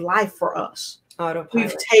way of life for us. Autopilot.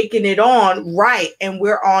 We've taken it on, right, and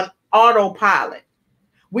we're on autopilot.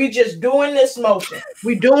 We just doing this motion.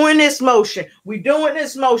 We doing this motion. We doing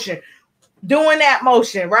this motion. Doing that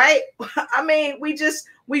motion, right? I mean, we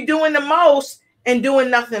doing the most and doing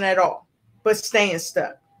nothing at all, but staying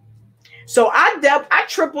stuck. So I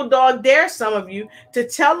triple dog dare some of you to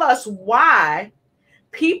tell us why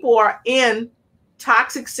people are in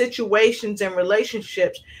toxic situations and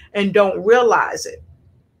relationships and don't realize it.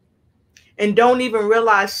 And don't even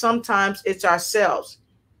realize sometimes it's ourselves.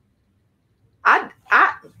 I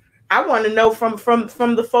want to know from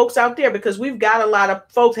the folks out there, because we've got a lot of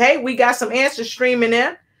folks. Hey, we got some answers streaming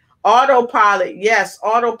in Autopilot. Yes,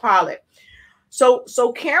 autopilot.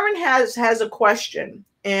 So Karen has a question,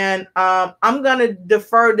 and I'm gonna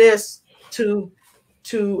defer this to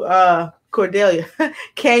Cordelia.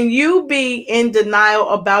 Can you be in denial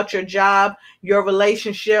about your job, your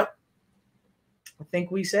relationship? I think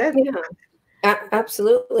we said. Yeah,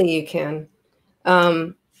 absolutely you can.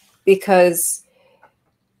 Because,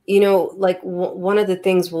 like one of the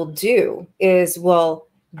things we'll do is, well,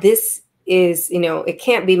 this is, it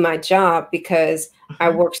can't be my job because I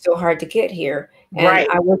worked so hard to get here. And Right.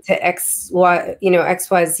 I went to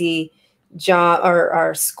XYZ job or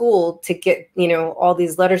our school to get, all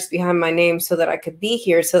these letters behind my name so that I could be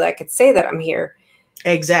here, so that I could say that I'm here.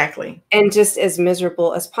 Exactly. And just as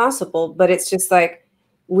miserable as possible. But it's just like,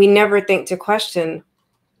 we never think to question,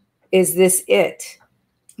 is this it?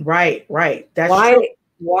 Right. That's true.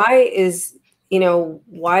 Why is,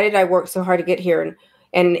 why did I work so hard to get here?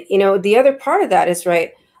 And the other part of that is,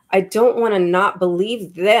 right, I don't want to not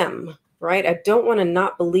believe them, right? I don't want to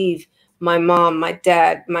not believe my mom, my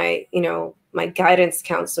dad, my guidance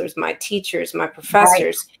counselors, my teachers, my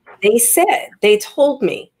professors. Right. They told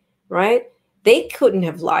me, right? They couldn't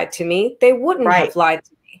have lied to me. They wouldn't have lied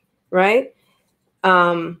to me, right?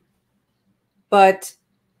 But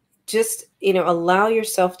just, allow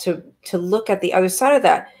yourself to look at the other side of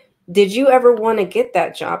that. Did you ever want to get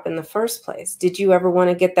that job in the first place? Did you ever want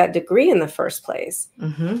to get that degree in the first place?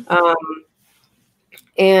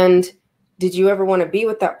 And did you ever want to be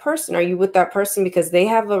with that person? Are you with that person because they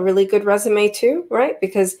have a really good resume too, right?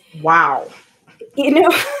 Because wow.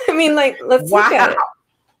 I mean, like, let's look at it.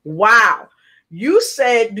 Wow. You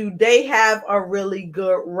said, do they have a really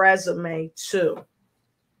good resume too?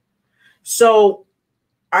 So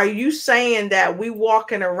are you saying that we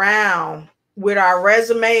walking around with our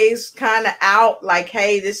resumes kind of out, like,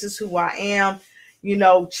 hey, this is who I am,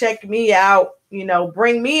 check me out,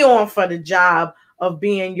 bring me on for the job of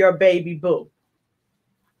being your baby boo?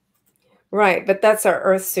 Right. But that's our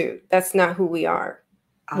earth suit. That's not who we are.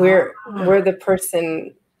 We're the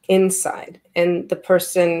person inside, and the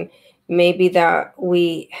person maybe that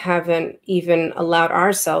we haven't even allowed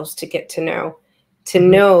ourselves to get to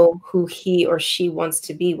know who he or she wants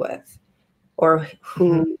to be with, or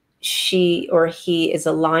who she or he is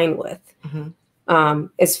aligned with,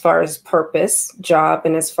 as far as purpose, job,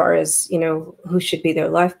 and as far as, who should be their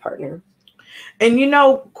life partner.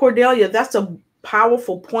 And, Cordelia, that's a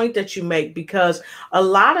powerful point that you make, because a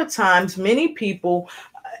lot of times many people,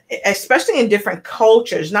 especially in different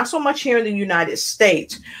cultures, not so much here in the United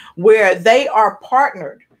States, where they are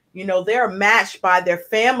partnered, they're matched by their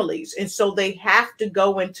families. And so they have to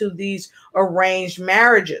go into these arranged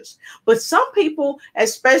marriages. But some people,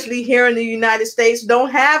 especially here in the United States,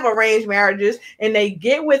 don't have arranged marriages, and they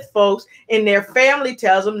get with folks and their family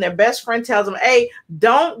tells them, their best friend tells them, hey,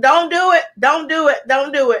 don't do it. Don't do it.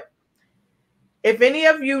 Don't do it. If any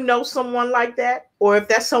of you know someone like that, or if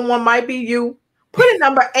that someone might be you, put a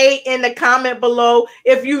number 8 in the comment below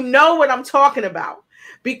if you know what I'm talking about.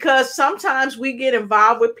 Because sometimes we get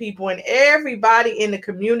involved with people and everybody in the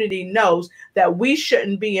community knows that we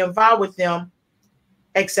shouldn't be involved with them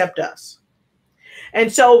except us.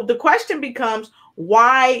 And so the question becomes,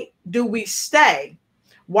 why do we stay?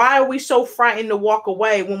 Why are we so frightened to walk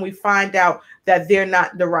away when we find out that they're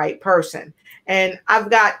not the right person? And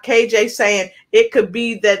I've got KJ saying it could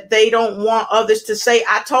be that they don't want others to say,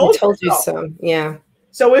 I told you so. Yeah.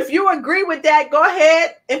 So if you agree with that, go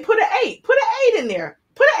ahead and put an 8. Put an 8 in there.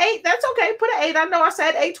 Put an 8. That's okay. Put an 8. I know I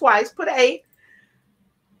said 8 twice. Put an 8.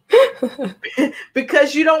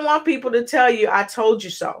 Because you don't want people to tell you, I told you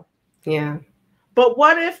so. Yeah. But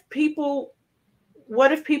what if people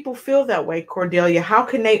feel that way, Cordelia? How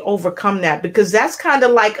can they overcome that? Because that's kind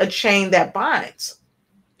of like a chain that binds.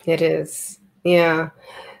 It is. Yeah.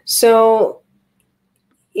 So,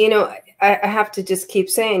 I have to just keep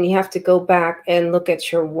saying, you have to go back and look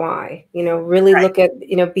at your why, really look at,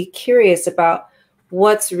 be curious about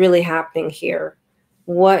what's really happening here.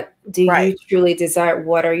 What do you truly desire?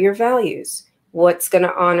 What are your values? What's going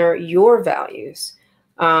to honor your values?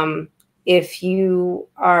 If you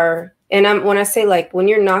are, and when I say, like, when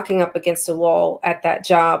you're knocking up against a wall at that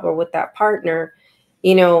job or with that partner,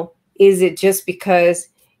 is it just because,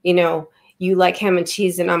 you like ham and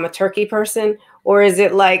cheese and I'm a turkey person? Or is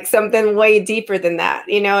it like something way deeper than that?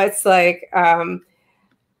 It's like,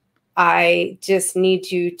 I just need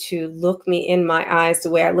you to look me in my eyes the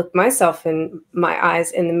way I look myself in my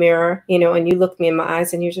eyes in the mirror, and you look me in my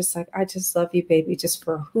eyes and you're just like, I just love you, baby, just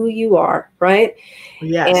for who you are. Right.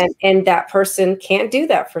 Yes. And that person can't do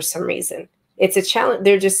that for some reason. It's a challenge.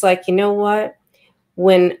 They're just like, you know what?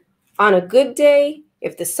 When on a good day,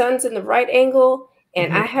 if the sun's in the right angle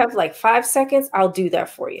and I have like 5 seconds, I'll do that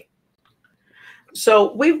for you.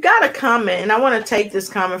 So we've got a comment, and I want to take this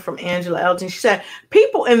comment from Angela Elton. She said,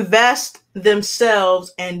 people invest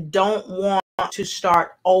themselves and don't want to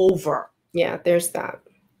start over. Yeah, there's that.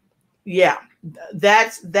 Yeah,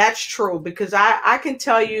 that's true, because I can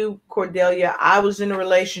tell you, Cordelia, I was in a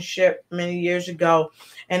relationship many years ago,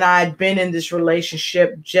 and I had been in this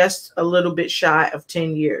relationship just a little bit shy of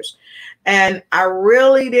 10 years. And I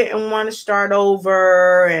really didn't want to start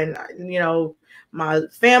over. And, you know, my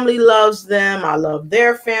family loves them. I love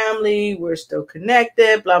their family. We're still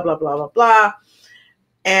connected, blah, blah, blah, blah, blah.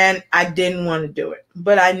 And I didn't want to do it.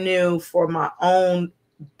 But I knew for my own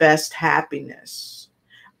best happiness,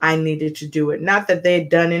 I needed to do it. Not that they had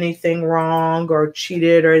done anything wrong or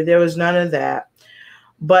cheated, or there was none of that.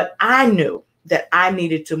 But I knew that I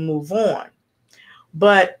needed to move on.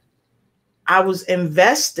 But I was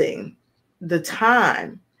investing the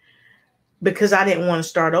time because I didn't want to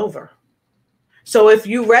start over. So if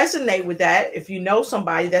you resonate with that, if you know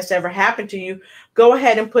somebody that's ever happened to you, go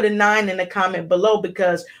ahead and put a 9 in the comment below,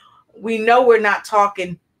 because we know we're not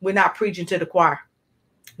preaching to the choir.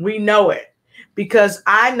 We know it, because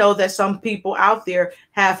I know that some people out there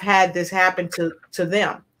have had this happen to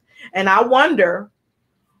them. And I wonder,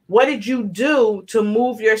 what did you do to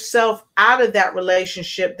move yourself out of that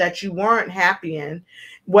relationship that you weren't happy in?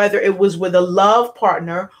 Whether it was with a love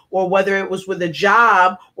partner, or whether it was with a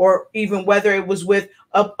job, or even whether it was with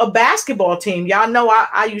a basketball team. Y'all know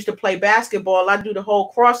I used to play basketball. I do the whole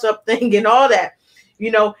cross-up thing and all that.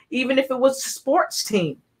 You know, even if it was a sports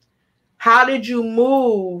team. How did you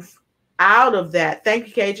move out of that? Thank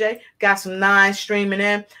you, KJ. Got some 9 streaming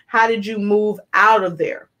in. How did you move out of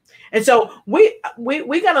there? And so we're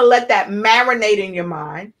going to let that marinate in your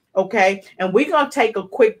mind. Okay. And we're going to take a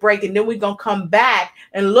quick break, and then we're going to come back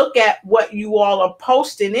and look at what you all are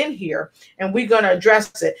posting in here, and we're going to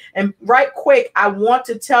address it. And right quick, I want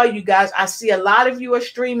to tell you guys, I see a lot of you are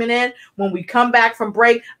streaming in. When we come back from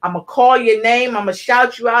break, I'm going to call your name. I'm going to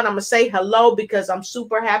shout you out. I'm going to say hello, because I'm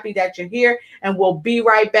super happy that you're here, and we'll be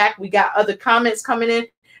right back. We got other comments coming in,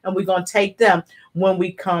 and we're going to take them when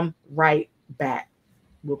we come right back.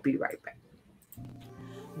 We'll be right back.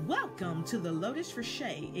 Welcome to the Lotus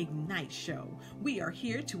Richey Ignite Show. We are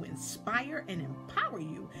here to inspire and empower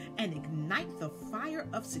you and ignite the fire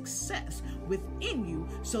of success within you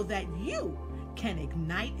so that you can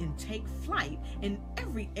ignite and take flight in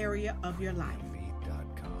every area of your life.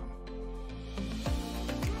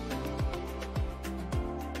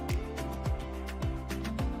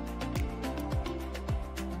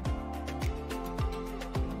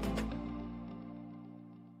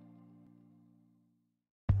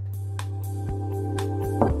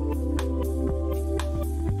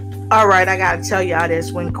 All right, I got to tell y'all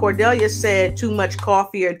this. When Cordelia said too much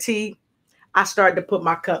coffee or tea, I started to put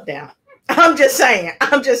my cup down. I'm just saying.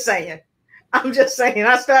 I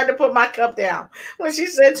started to put my cup down. When she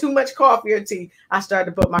said too much coffee or tea, I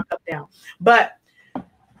started to put my cup down. But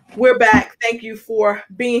we're back. Thank you for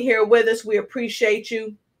being here with us. We appreciate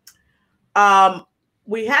you.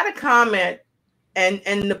 We had a comment,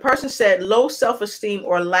 and the person said low self-esteem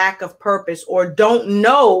or lack of purpose, or don't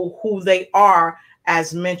know who they are,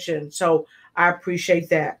 as mentioned. So I appreciate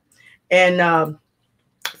that. And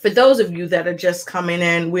for those of you that are just coming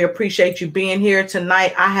in, we appreciate you being here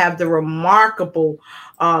tonight. I have the remarkable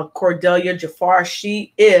Cordelia Gaffar.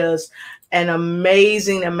 She is an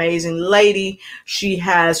amazing, amazing lady. She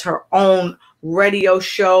has her own radio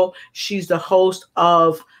show. She's the host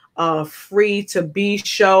of Free to Be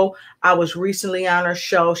show. I was recently on her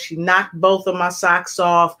show. She knocked both of my socks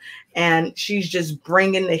off, and she's just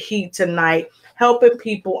bringing the heat tonight, helping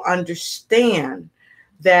people understand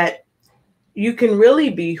that you can really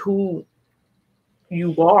be who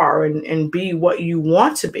you are and be what you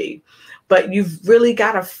want to be. But you've really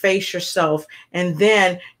got to face yourself, and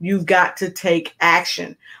then you've got to take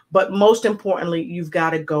action. But most importantly, you've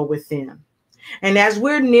got to go within. And as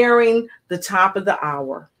we're nearing the top of the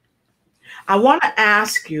hour, I want to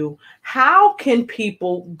ask you, how can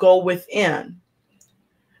people go within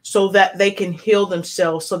so that they can heal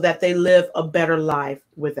themselves, so that they live a better life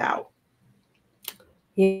without?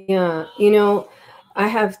 Yeah, you know, I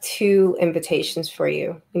have 2 invitations for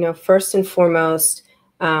you. You know, first and foremost,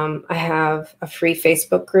 I have a free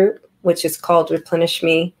Facebook group, which is called Replenish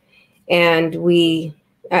Me. And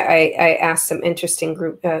I ask some interesting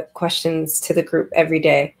group questions to the group every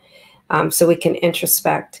day, so we can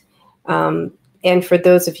introspect. And for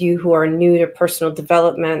those of you who are new to personal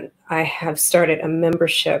development, I have started a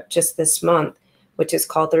membership just this month, which is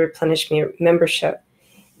called the Replenish Me membership.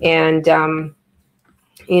 And,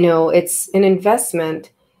 you know, it's an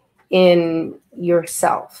investment in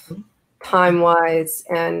yourself, time-wise.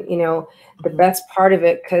 And, you know, the best part of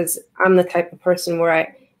it, because I'm the type of person where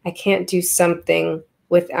I can't do something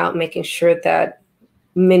without making sure that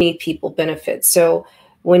many people benefit. So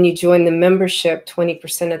when you join the membership,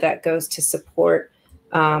 20% of that goes to support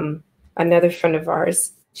another friend of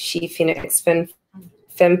ours, She Phoenix, Fem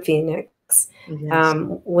Phoenix, Yes.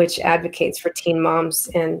 which advocates for teen moms.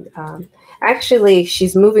 And actually,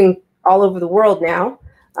 she's moving all over the world now.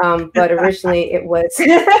 But originally it was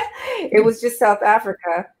it was just South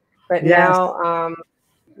Africa. But Yes. now,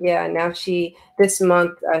 yeah, now this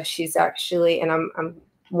month she's actually, and I'm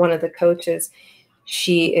one of the coaches.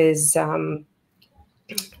 She is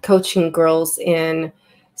coaching girls in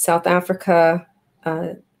South Africa,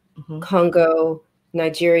 Congo,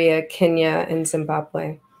 Nigeria, Kenya, and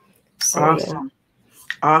Zimbabwe. So, Awesome. yeah.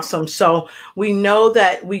 Awesome. So we know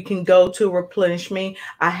that we can go to Replenish Me.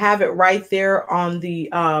 I have it right there on the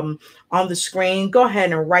screen. Go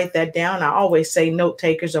ahead and write that down. I always say note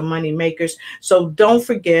takers are money makers. So don't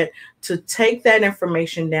forget to take that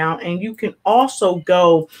information down, and you can also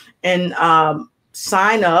go and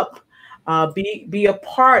sign up. Be a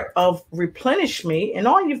part of Replenish Me, and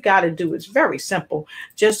all you've got to do is very simple.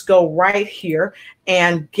 Just go right here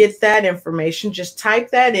and get that information. Just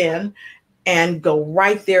type that in and go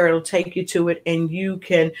right there. It'll take you to it, and you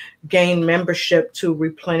can gain membership to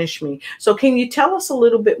Replenish Me. So can you tell us a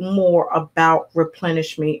little bit more about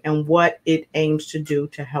Replenish Me and what it aims to do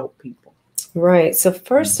to help people? Right. So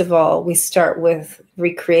first of all, we start with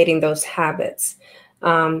recreating those habits.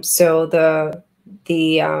 So the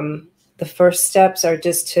first steps are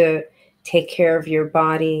just to take care of your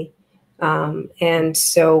body. And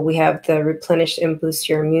so we have the replenish and boost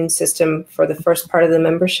your immune system for the first part of the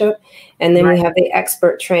membership. And then we have the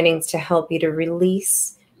expert trainings to help you to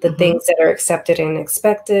release the things that are accepted and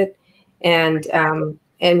expected,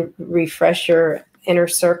 and refresh your inner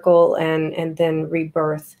circle, and then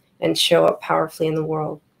rebirth and show up powerfully in the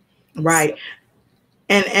world. Right.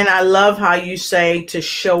 And I love how you say to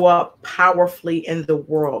show up powerfully in the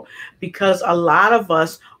world, because a lot of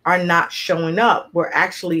us are not showing up. We're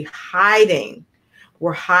actually hiding.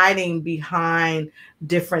 We're hiding behind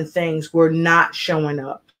different things. We're not showing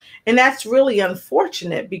up. And that's really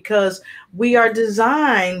unfortunate, because we are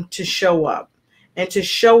designed to show up, and to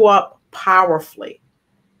show up powerfully.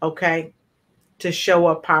 Okay. To show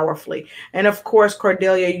up powerfully. And of course,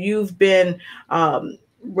 Cordelia, you've been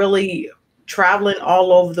really traveling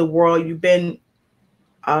all over the world. You've been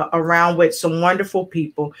around with some wonderful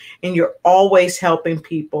people, and you're always helping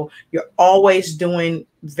people. You're always doing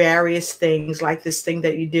various things, like this thing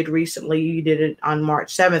that you did recently. You did it on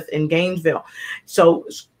March 7th in Gainesville. So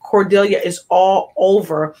Cordelia is all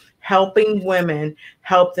over helping women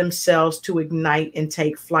help themselves to ignite and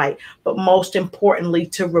take flight, but most importantly,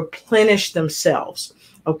 to replenish themselves.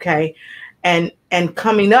 Okay. And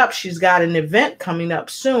coming up, she's got an event coming up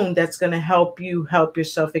soon that's going to help you help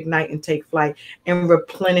yourself ignite and take flight and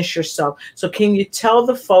replenish yourself. So can you tell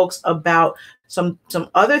the folks about some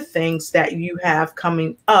other things that you have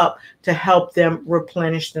coming up to help them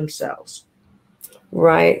replenish themselves?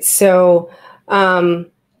 Right. So,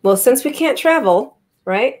 well, since we can't travel,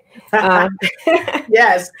 right?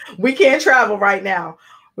 Yes, we can't travel right now,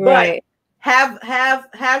 Right. but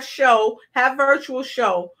have virtual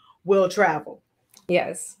show will travel.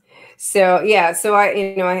 Yes. So yeah, so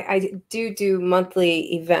I do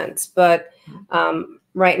monthly events, but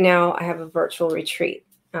right now I have a virtual retreat,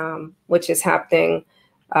 which is happening.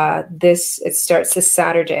 It starts this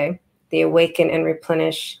Saturday, the Awaken and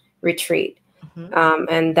Replenish retreat,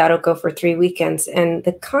 and that'll go for 3 weekends. And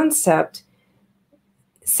the concept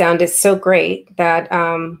sounded so great that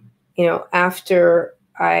after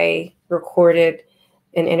I recorded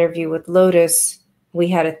an interview with Lotus, we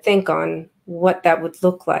had to think on what that would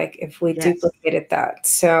look like if we duplicated that.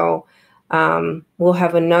 So we'll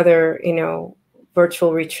have another,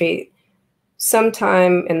 virtual retreat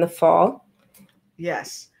sometime in the fall.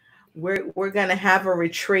 Yes. We're gonna have a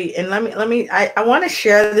retreat, and I want to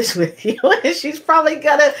share this with you. she's gonna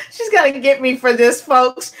get me for this,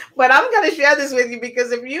 folks, but I'm gonna share this with you,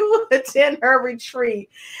 because if you attend her retreat,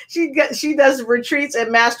 she does retreats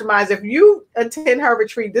and masterminds. If you attend her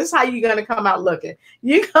retreat, this is how you're gonna come out looking.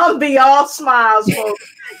 You're gonna be all smiles, folks.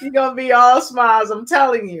 You're gonna be all smiles, I'm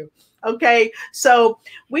telling you. Okay, so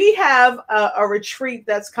we have a retreat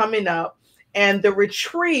that's coming up, and the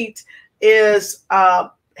retreat is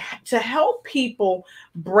to help people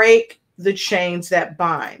break the chains that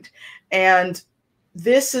bind. And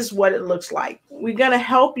this is what it looks like. We're going to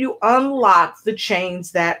help you unlock the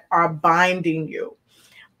chains that are binding you.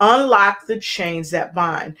 Unlock the Chains That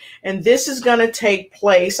Bind. And this is going to take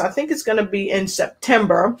place, I think it's going to be in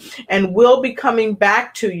September, and we'll be coming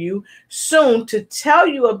back to you soon to tell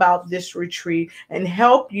you about this retreat and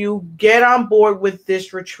help you get on board with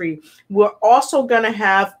this retreat. We're also going to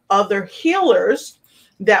have other healers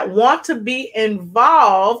that want to be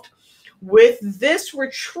involved with this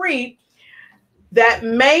retreat that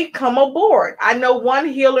may come aboard. I know one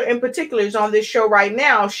healer in particular is on this show right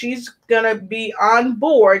now. She's going to be on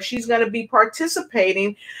board. She's going to be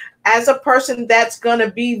participating as a person that's going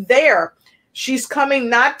to be there. She's coming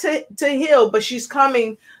not to heal, but she's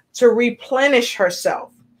coming to replenish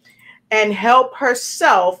herself and help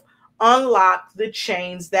herself unlock the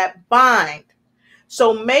chains that bind.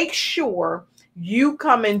 So make sure you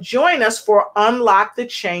come and join us for Unlock the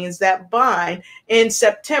Chains That Bind in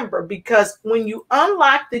September, because when you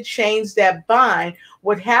unlock the chains that bind,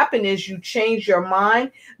 what happens is you change your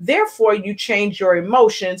mind, therefore you change your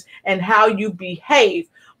emotions and how you behave.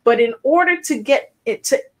 But in order to get it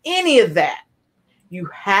to any of that, you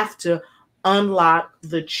have to unlock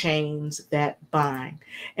the chains that bind.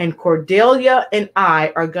 And Cordelia and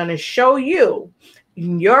I are going to show you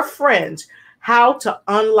and your friends how to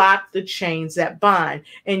unlock the chains that bind.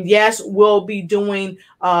 And yes, we'll be doing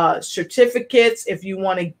certificates. If you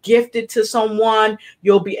want to gift it to someone,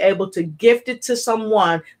 you'll be able to gift it to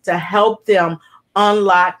someone to help them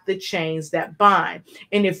unlock the chains that bind.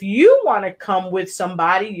 And if you want to come with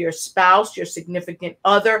somebody, your spouse, your significant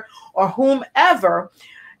other, or whomever,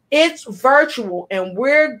 it's virtual, and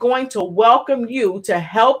we're going to welcome you to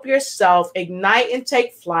help yourself ignite and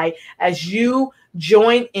take flight as you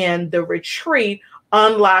join in the retreat,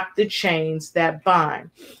 Unlock the Chains That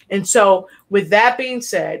Bind. And so with that being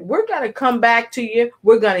said, we're going to come back to you.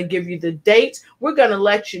 We're going to give you the dates. We're going to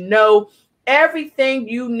let you know everything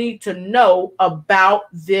you need to know about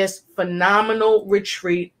this phenomenal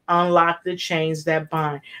retreat, Unlock the Chains That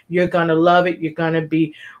Bind. You're going to love it. You're going to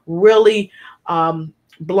be really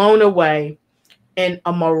blown away in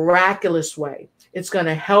a miraculous way. It's going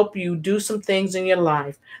to help you do some things in your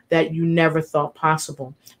life that you never thought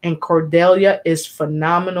possible. And Cordelia is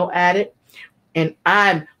phenomenal at it, and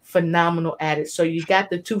I'm phenomenal at it. So you got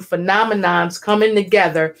the two phenomenons coming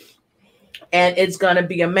together, and it's going to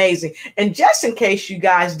be amazing. And just in case you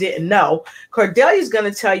guys didn't know, Cordelia is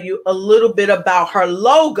going to tell you a little bit about her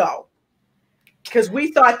logo, because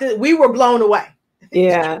we thought that we were blown away.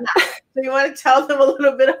 Yeah. So you want to tell them a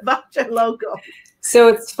little bit about your logo? So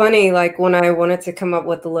it's funny, like when I wanted to come up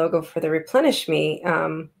with the logo for the Replenish Me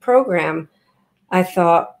program, I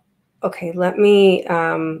thought, okay, let me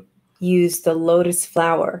use the lotus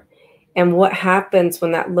flower. And what happens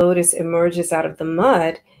when that lotus emerges out of the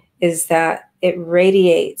mud is that it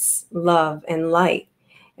radiates love and light.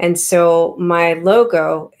 And so my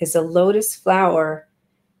logo is a lotus flower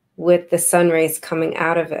with the sun rays coming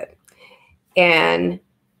out of it. And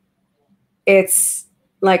it's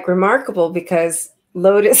like remarkable because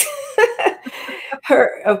Lotus,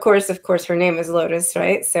 of course, her name is Lotus,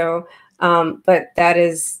 right? So, but that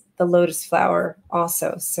is the lotus flower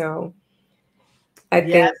also. So I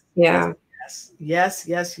think, yeah. Yes.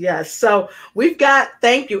 So we've got,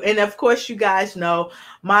 thank you. And of course, you guys know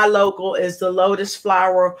my logo is the lotus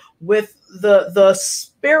flower with the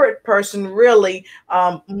spirit person really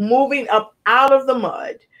moving up out of the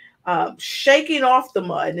mud. Shaking off the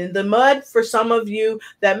mud. And the mud, for some of you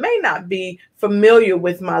that may not be familiar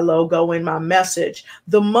with my logo and my message,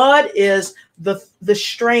 the mud is the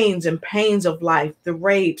strains and pains of life, the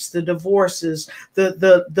rapes, the divorces,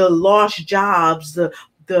 the lost jobs,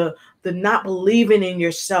 the not believing in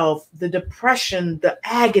yourself, the depression, the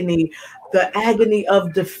agony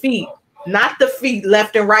of defeat. Not defeat,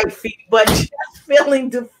 left and right feet, but just feeling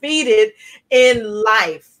defeated in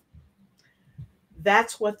life.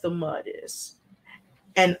 That's what the mud is.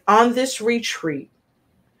 And on this retreat,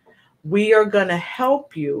 we are going to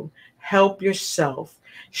help you help yourself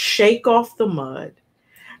shake off the mud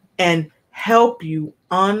and help you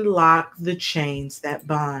unlock the chains that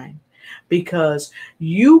bind. Because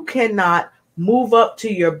you cannot move up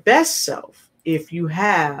to your best self if you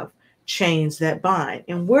have chains that bind.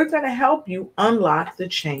 And we're going to help you unlock the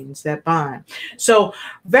chains that bind. So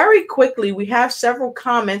very quickly, we have several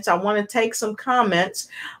comments. I want to take some comments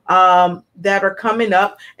that are coming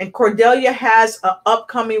up. And Cordelia has an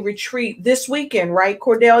upcoming retreat this weekend, right,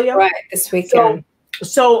 Cordelia? Right, this weekend.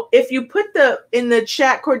 So if you put in the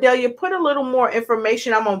chat, Cordelia, put a little more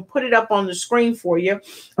information. I'm going to put it up on the screen for you.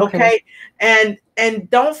 Okay. And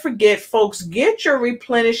don't forget, folks, get your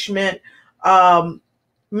replenishment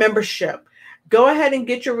membership. Go ahead and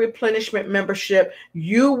get your replenishment membership.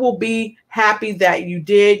 You will be happy that you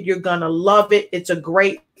did. You're going to love it. It's a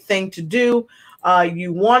great thing to do.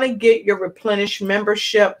 You want to get your replenished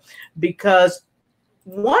membership, because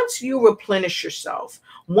once you replenish yourself,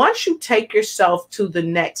 once you take yourself to the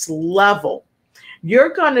next level, you're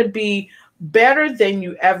going to be better than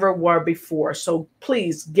you ever were before. So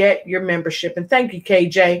please get your membership. And thank you,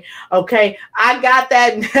 KJ. Okay, I got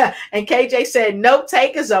that. And KJ said, note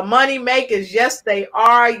takers are money makers. Yes, they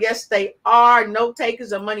are. Yes, they are. Note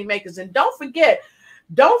takers are money makers. And don't forget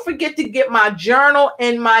to get my journal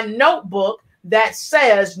and my notebook that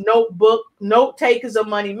says note takers are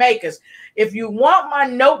money makers. If you want my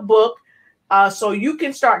notebook, so you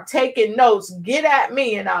can start taking notes, get at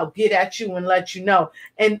me and I'll get at you and let you know.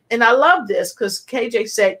 And I love this because KJ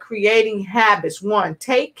said creating habits. 1,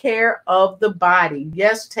 take care of the body.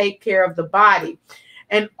 Yes, take care of the body.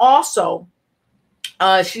 And also,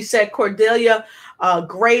 she said, Cordelia,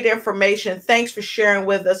 great information. Thanks for sharing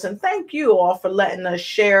with us. And thank you all for letting us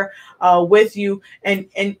share with you.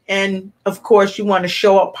 And of course, you want to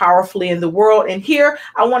show up powerfully in the world. And here,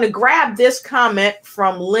 I want to grab this comment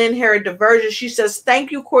from Lynn Harry Diversion. She says,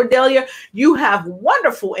 thank you, Cordelia. You have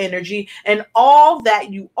wonderful energy, and all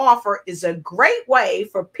that you offer is a great way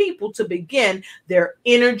for people to begin their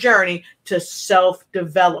inner journey to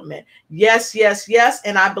self-development. Yes, yes, yes.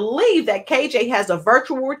 And I believe that KJ has a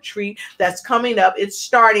virtual retreat that's coming up. It's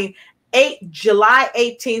starting July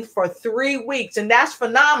 18th for 3 weeks. And that's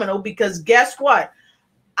phenomenal, because guess what?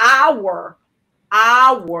 Our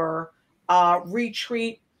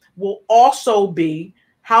retreat will also be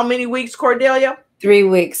how many weeks, Cordelia? 3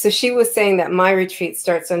 weeks. So she was saying that my retreat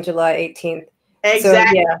starts on July 18th.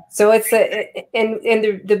 Exactly. So, yeah. So it's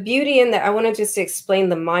the beauty in that, I want to just explain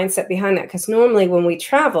the mindset behind that, because normally when we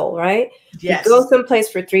travel, right? Yes. We go someplace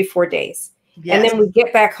for 3-4 days. Yes. And then we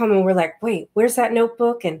get back home and we're like, wait, where's that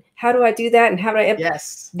notebook? And how do I do that? And how do I?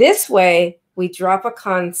 Yes. This way, we drop a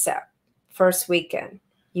concept first weekend.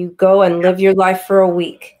 You go and live your life for a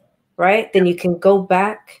week, right? Then you can go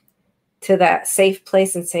back to that safe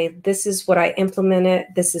place and say, this is what I implemented.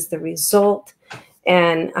 This is the result.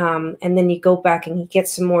 And then you go back and you get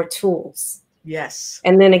some more tools. Yes.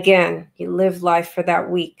 And then again, you live life for that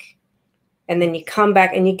week. And then you come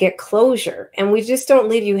back and you get closure. And we just don't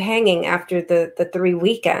leave you hanging after the 3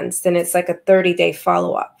 weekends. Then it's like a 30-day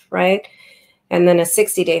follow-up, right? And then a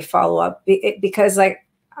 60-day follow-up. Because, like,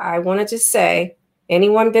 I want to just say,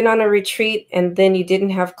 anyone been on a retreat and then you didn't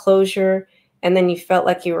have closure and then you felt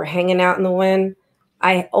like you were hanging out in the wind?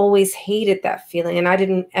 I always hated that feeling. And I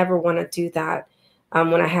didn't ever want to do that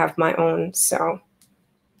when I have my own. So.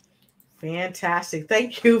 Fantastic.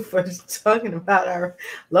 Thank you for talking about our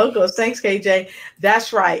logos. Thanks, KJ.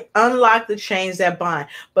 That's right. Unlock the chains that bind.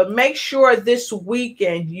 But make sure this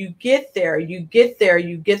weekend you get there,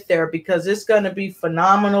 because it's going to be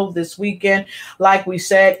phenomenal this weekend. Like we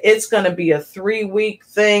said, it's going to be a 3-week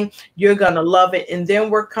thing. You're going to love it. And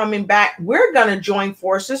then we're coming back. We're going to join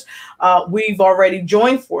forces. We've already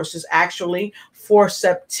joined forces, actually, for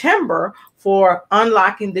September, for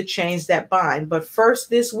unlocking the chains that bind. But first,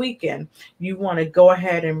 this weekend, you want to go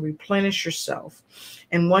ahead and replenish yourself.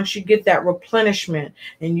 And once you get that replenishment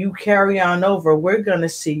and you carry on over, we're going to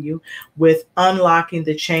see you with unlocking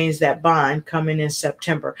the chains that bind coming in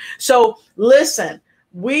September. So listen,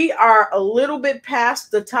 we are a little bit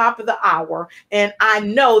past the top of the hour, and I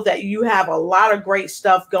know that you have a lot of great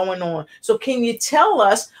stuff going on. So can you tell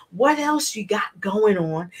us what else you got going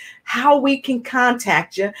on, how we can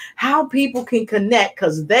contact you, how people can connect,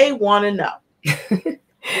 because they want to know.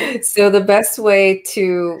 So the best way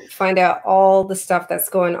to find out all the stuff that's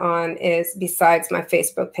going on is, besides my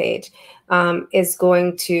Facebook page, is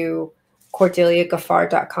going to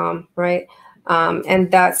CordeliaGaffar.com, right?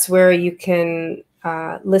 And that's where you can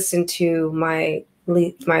listen to my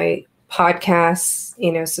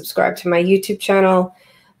podcasts, subscribe to my YouTube channel,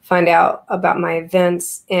 find out about my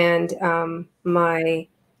events and my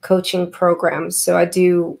coaching programs. So I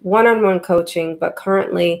do one-on-one coaching, but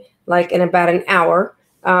currently, like in about an hour,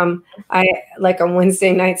 on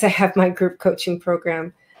Wednesday nights, I have my group coaching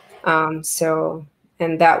program. And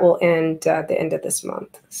that will end the end of this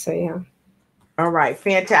month. So, yeah. All right,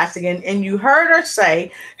 fantastic. And you heard her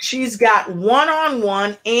say she's got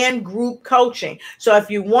one-on-one and group coaching. So if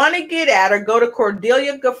you want to get at her, go to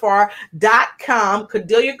CordeliaGaffar.com,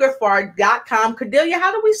 CordeliaGaffar.com. Cordelia,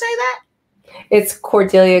 how do we say that? It's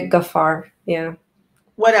Cordelia Gaffar. Yeah.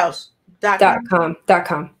 What else? .com.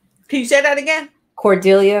 Can you say that again?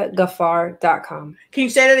 CordeliaGaffar.com. Can you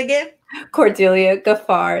say that again?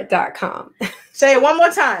 CordeliaGaffar.com. Say it one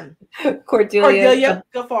more time.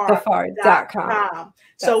 CordeliaGaffar.com.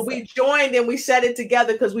 So we joined and we said it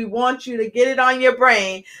together because we want you to get it on your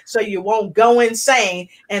brain so you won't go insane,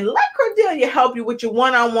 and let Cordelia help you with your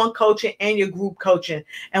one-on-one coaching and your group coaching.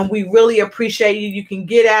 And we really appreciate you. You can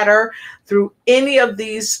get at her through any of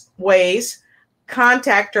these ways.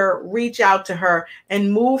 Contact her, reach out to her,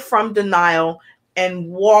 and move from denial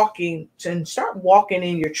and start walking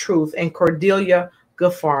in your truth. And Cordelia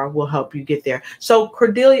Gaffar will help you get there. So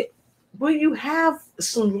Cordelia, will you have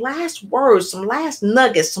some last words, some last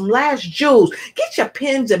nuggets, some last jewels? Get your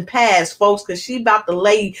pens and pads, folks, because she's about to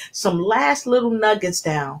lay some last little nuggets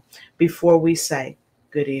down before we say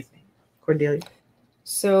good evening. Cordelia.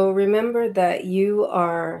 So remember that you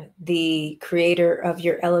are the creator of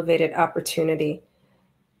your elevated opportunity.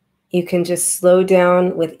 You can just slow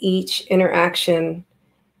down with each interaction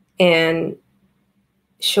and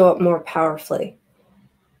show up more powerfully.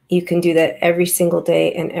 You can do that every single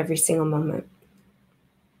day and every single moment.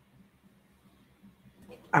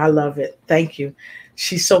 I love it. Thank you.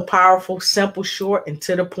 She's so powerful, simple, short, and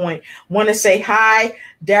to the point. Want to say hi,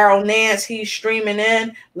 Daryl Nance. He's streaming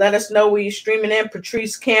in. Let us know where you're streaming in.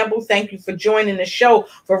 Patrice Campbell, thank you for joining the show.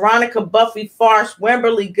 Veronica Buffy Farce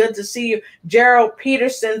Wemberly, good to see you. Gerald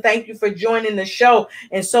Peterson, thank you for joining the show.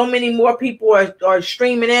 And so many more people are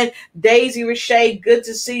streaming in. Daisy Richey, good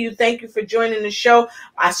to see you. Thank you for joining the show.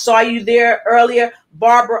 I saw you there earlier.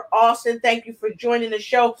 Barbara Austin, thank you for joining the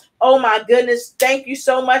show. Oh my goodness, thank you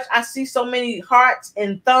so much. I see so many hearts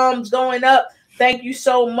and thumbs going up. Thank you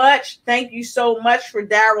so much. Thank you so much for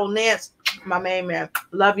Daryl Nance, my main man.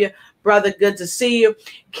 Love you, brother. Good to see you.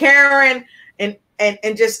 Karen and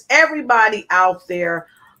just everybody out there.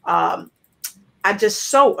 I just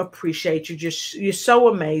so appreciate you. You're so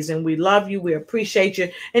amazing. We love you. We appreciate you.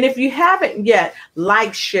 And if you haven't yet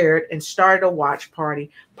liked, shared, and started a watch party,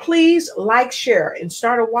 please like, share, and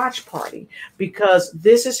start a watch party, because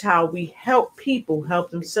this is how we help people help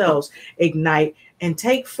themselves ignite and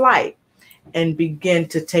take flight and begin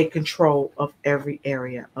to take control of every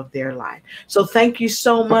area of their life. So thank you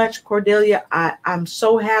so much, Cordelia. I'm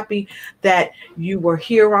so happy that you were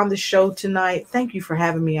here on the show tonight. Thank you for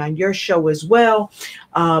having me on your show as well,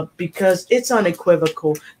 because it's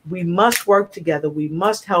unequivocal. We must work together. We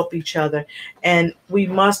must help each other, and we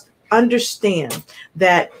must understand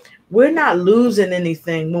that we're not losing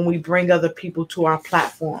anything when we bring other people to our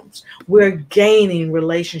platforms. We're gaining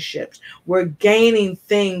relationships. We're gaining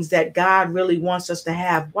things that God really wants us to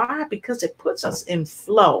have. Why? Because it puts us in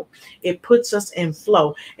flow. It puts us in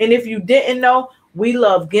flow. And if you didn't know, we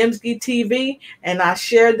love Gimsky TV, and I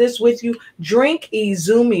share this with you. Drink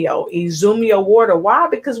Izumio water. Why?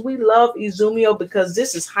 Because we love Izumio, because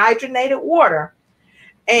this is hydrogenated water,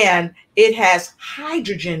 and it has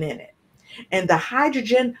hydrogen in it. And the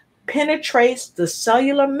hydrogen penetrates the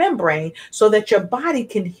cellular membrane so that your body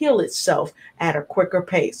can heal itself at a quicker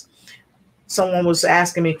pace. Someone was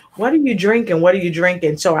asking me, what are you drinking? What are you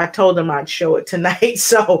drinking? So I told them I'd show it tonight.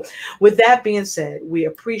 So with that being said, we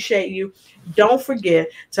appreciate you. Don't forget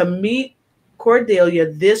to meet Cordelia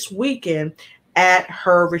this weekend at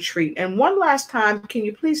her retreat. And one last time, can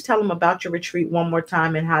you please tell them about your retreat one more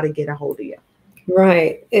time and how to get a hold of you?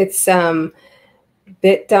 Right. It's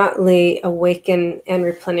bit.ly Awaken and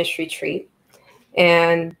Replenish Retreat.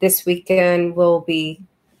 And this weekend we'll be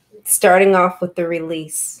starting off with the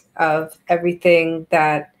release of everything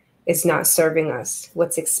that is not serving us,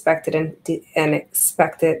 what's expected and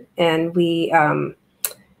expected. And we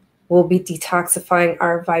will be detoxifying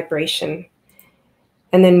our vibration.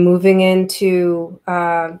 And then moving into,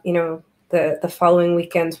 the following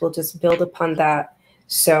weekends, we'll just build upon that.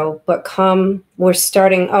 So, but we're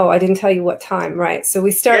starting, I didn't tell you what time, right? So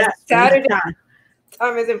we start Saturday.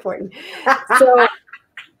 Time is important. So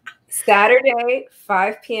Saturday,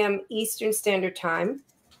 5 p.m. Eastern Standard Time.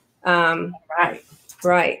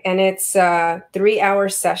 Right. And it's 3-hour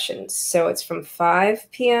sessions. So it's from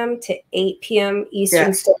 5 p.m. to 8 p.m.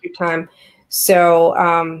 Eastern Standard Time.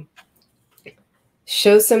 So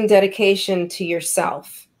show some dedication to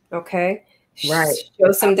yourself. Okay. Right.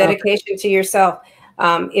 Show some dedication to yourself.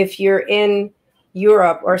 If you're in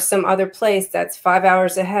Europe or some other place that's 5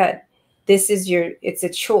 hours ahead, it's a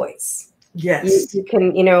choice. Yes. You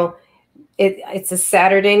can, it's a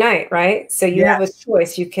Saturday night, right? So you have a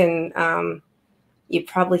choice. You can, you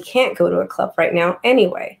probably can't go to a club right now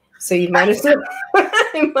anyway. So you might as well.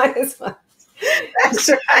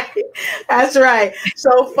 That's right.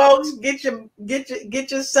 So folks,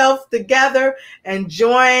 get yourself together and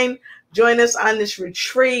join us on this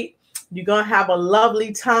retreat. You're going to have a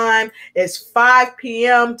lovely time. It's 5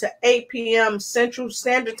 p.m. to 8 p.m. Central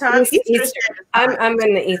Standard Time. Eastern Standard Time. I'm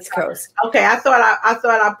in the East Coast. Okay, I thought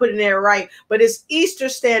I put it there right, but it's Eastern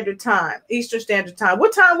Standard Time. Eastern Standard Time.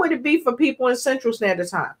 What time would it be for people in Central Standard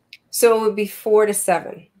Time? So it would be 4 to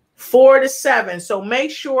 7. 4 to 7. So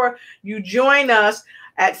make sure you join us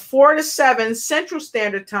at 4 to 7 Central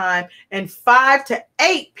Standard Time and 5 to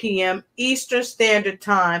 8 p.m. Eastern Standard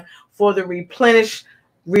Time for the Replenish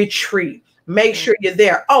Retreat. Make sure you're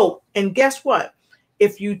there. Oh, and guess what?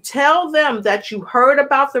 If you tell them that you heard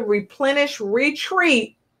about the Replenish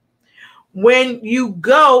Retreat when you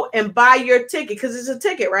go and buy your ticket, because it's a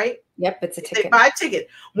ticket, right? Yep, it's a ticket. Buy a ticket.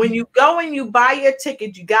 When you go and you buy your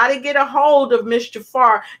ticket, you got to get a hold of Miss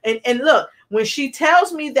Gaffar. And look, when she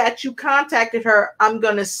tells me that you contacted her, I'm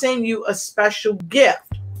going to send you a special gift.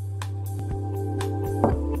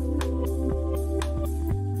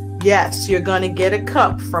 Yes, you're going to get a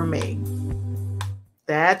cup from me.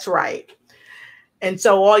 That's right. And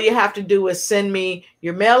so all you have to do is send me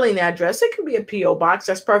your mailing address. It can be a P.O. box.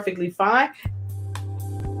 That's perfectly fine.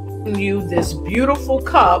 You this beautiful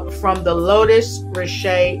cup from the Lotus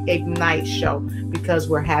Richey Ignite Show, because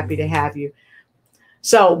we're happy to have you.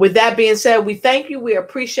 So with that being said, we thank you. We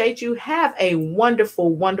appreciate you. Have a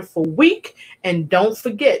wonderful, wonderful week. And don't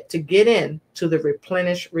forget to get in to the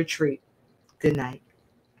Replenish Retreat. Good night.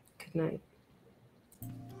 Good night.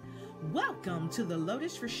 Welcome to the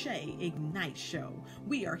Lotus Richey Ignite Show.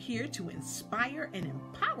 We are here to inspire and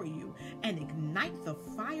empower you and ignite the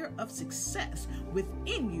fire of success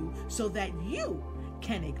within you so that you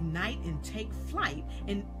can ignite and take flight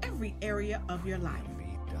in every area of your life.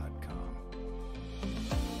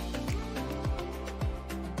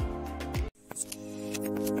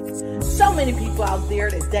 So many people out there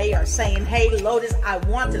today are saying, hey, Lotus, I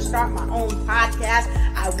want to start my own podcast.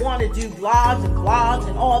 I want to do blogs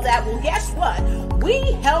and all that. Well, guess what? We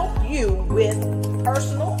help you with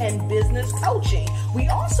personal and business coaching. We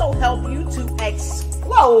also help you to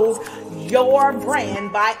explode your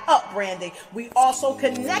brand by upbranding. We also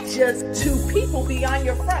connect you to people beyond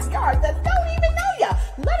your front yard that don't even know you.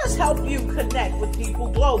 Let us help you connect with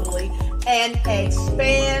people globally and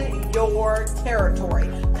expand your territory.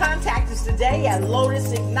 Contact us today at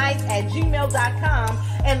lotusignite@gmail.com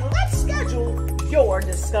and let's schedule your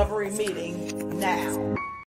discovery meeting now.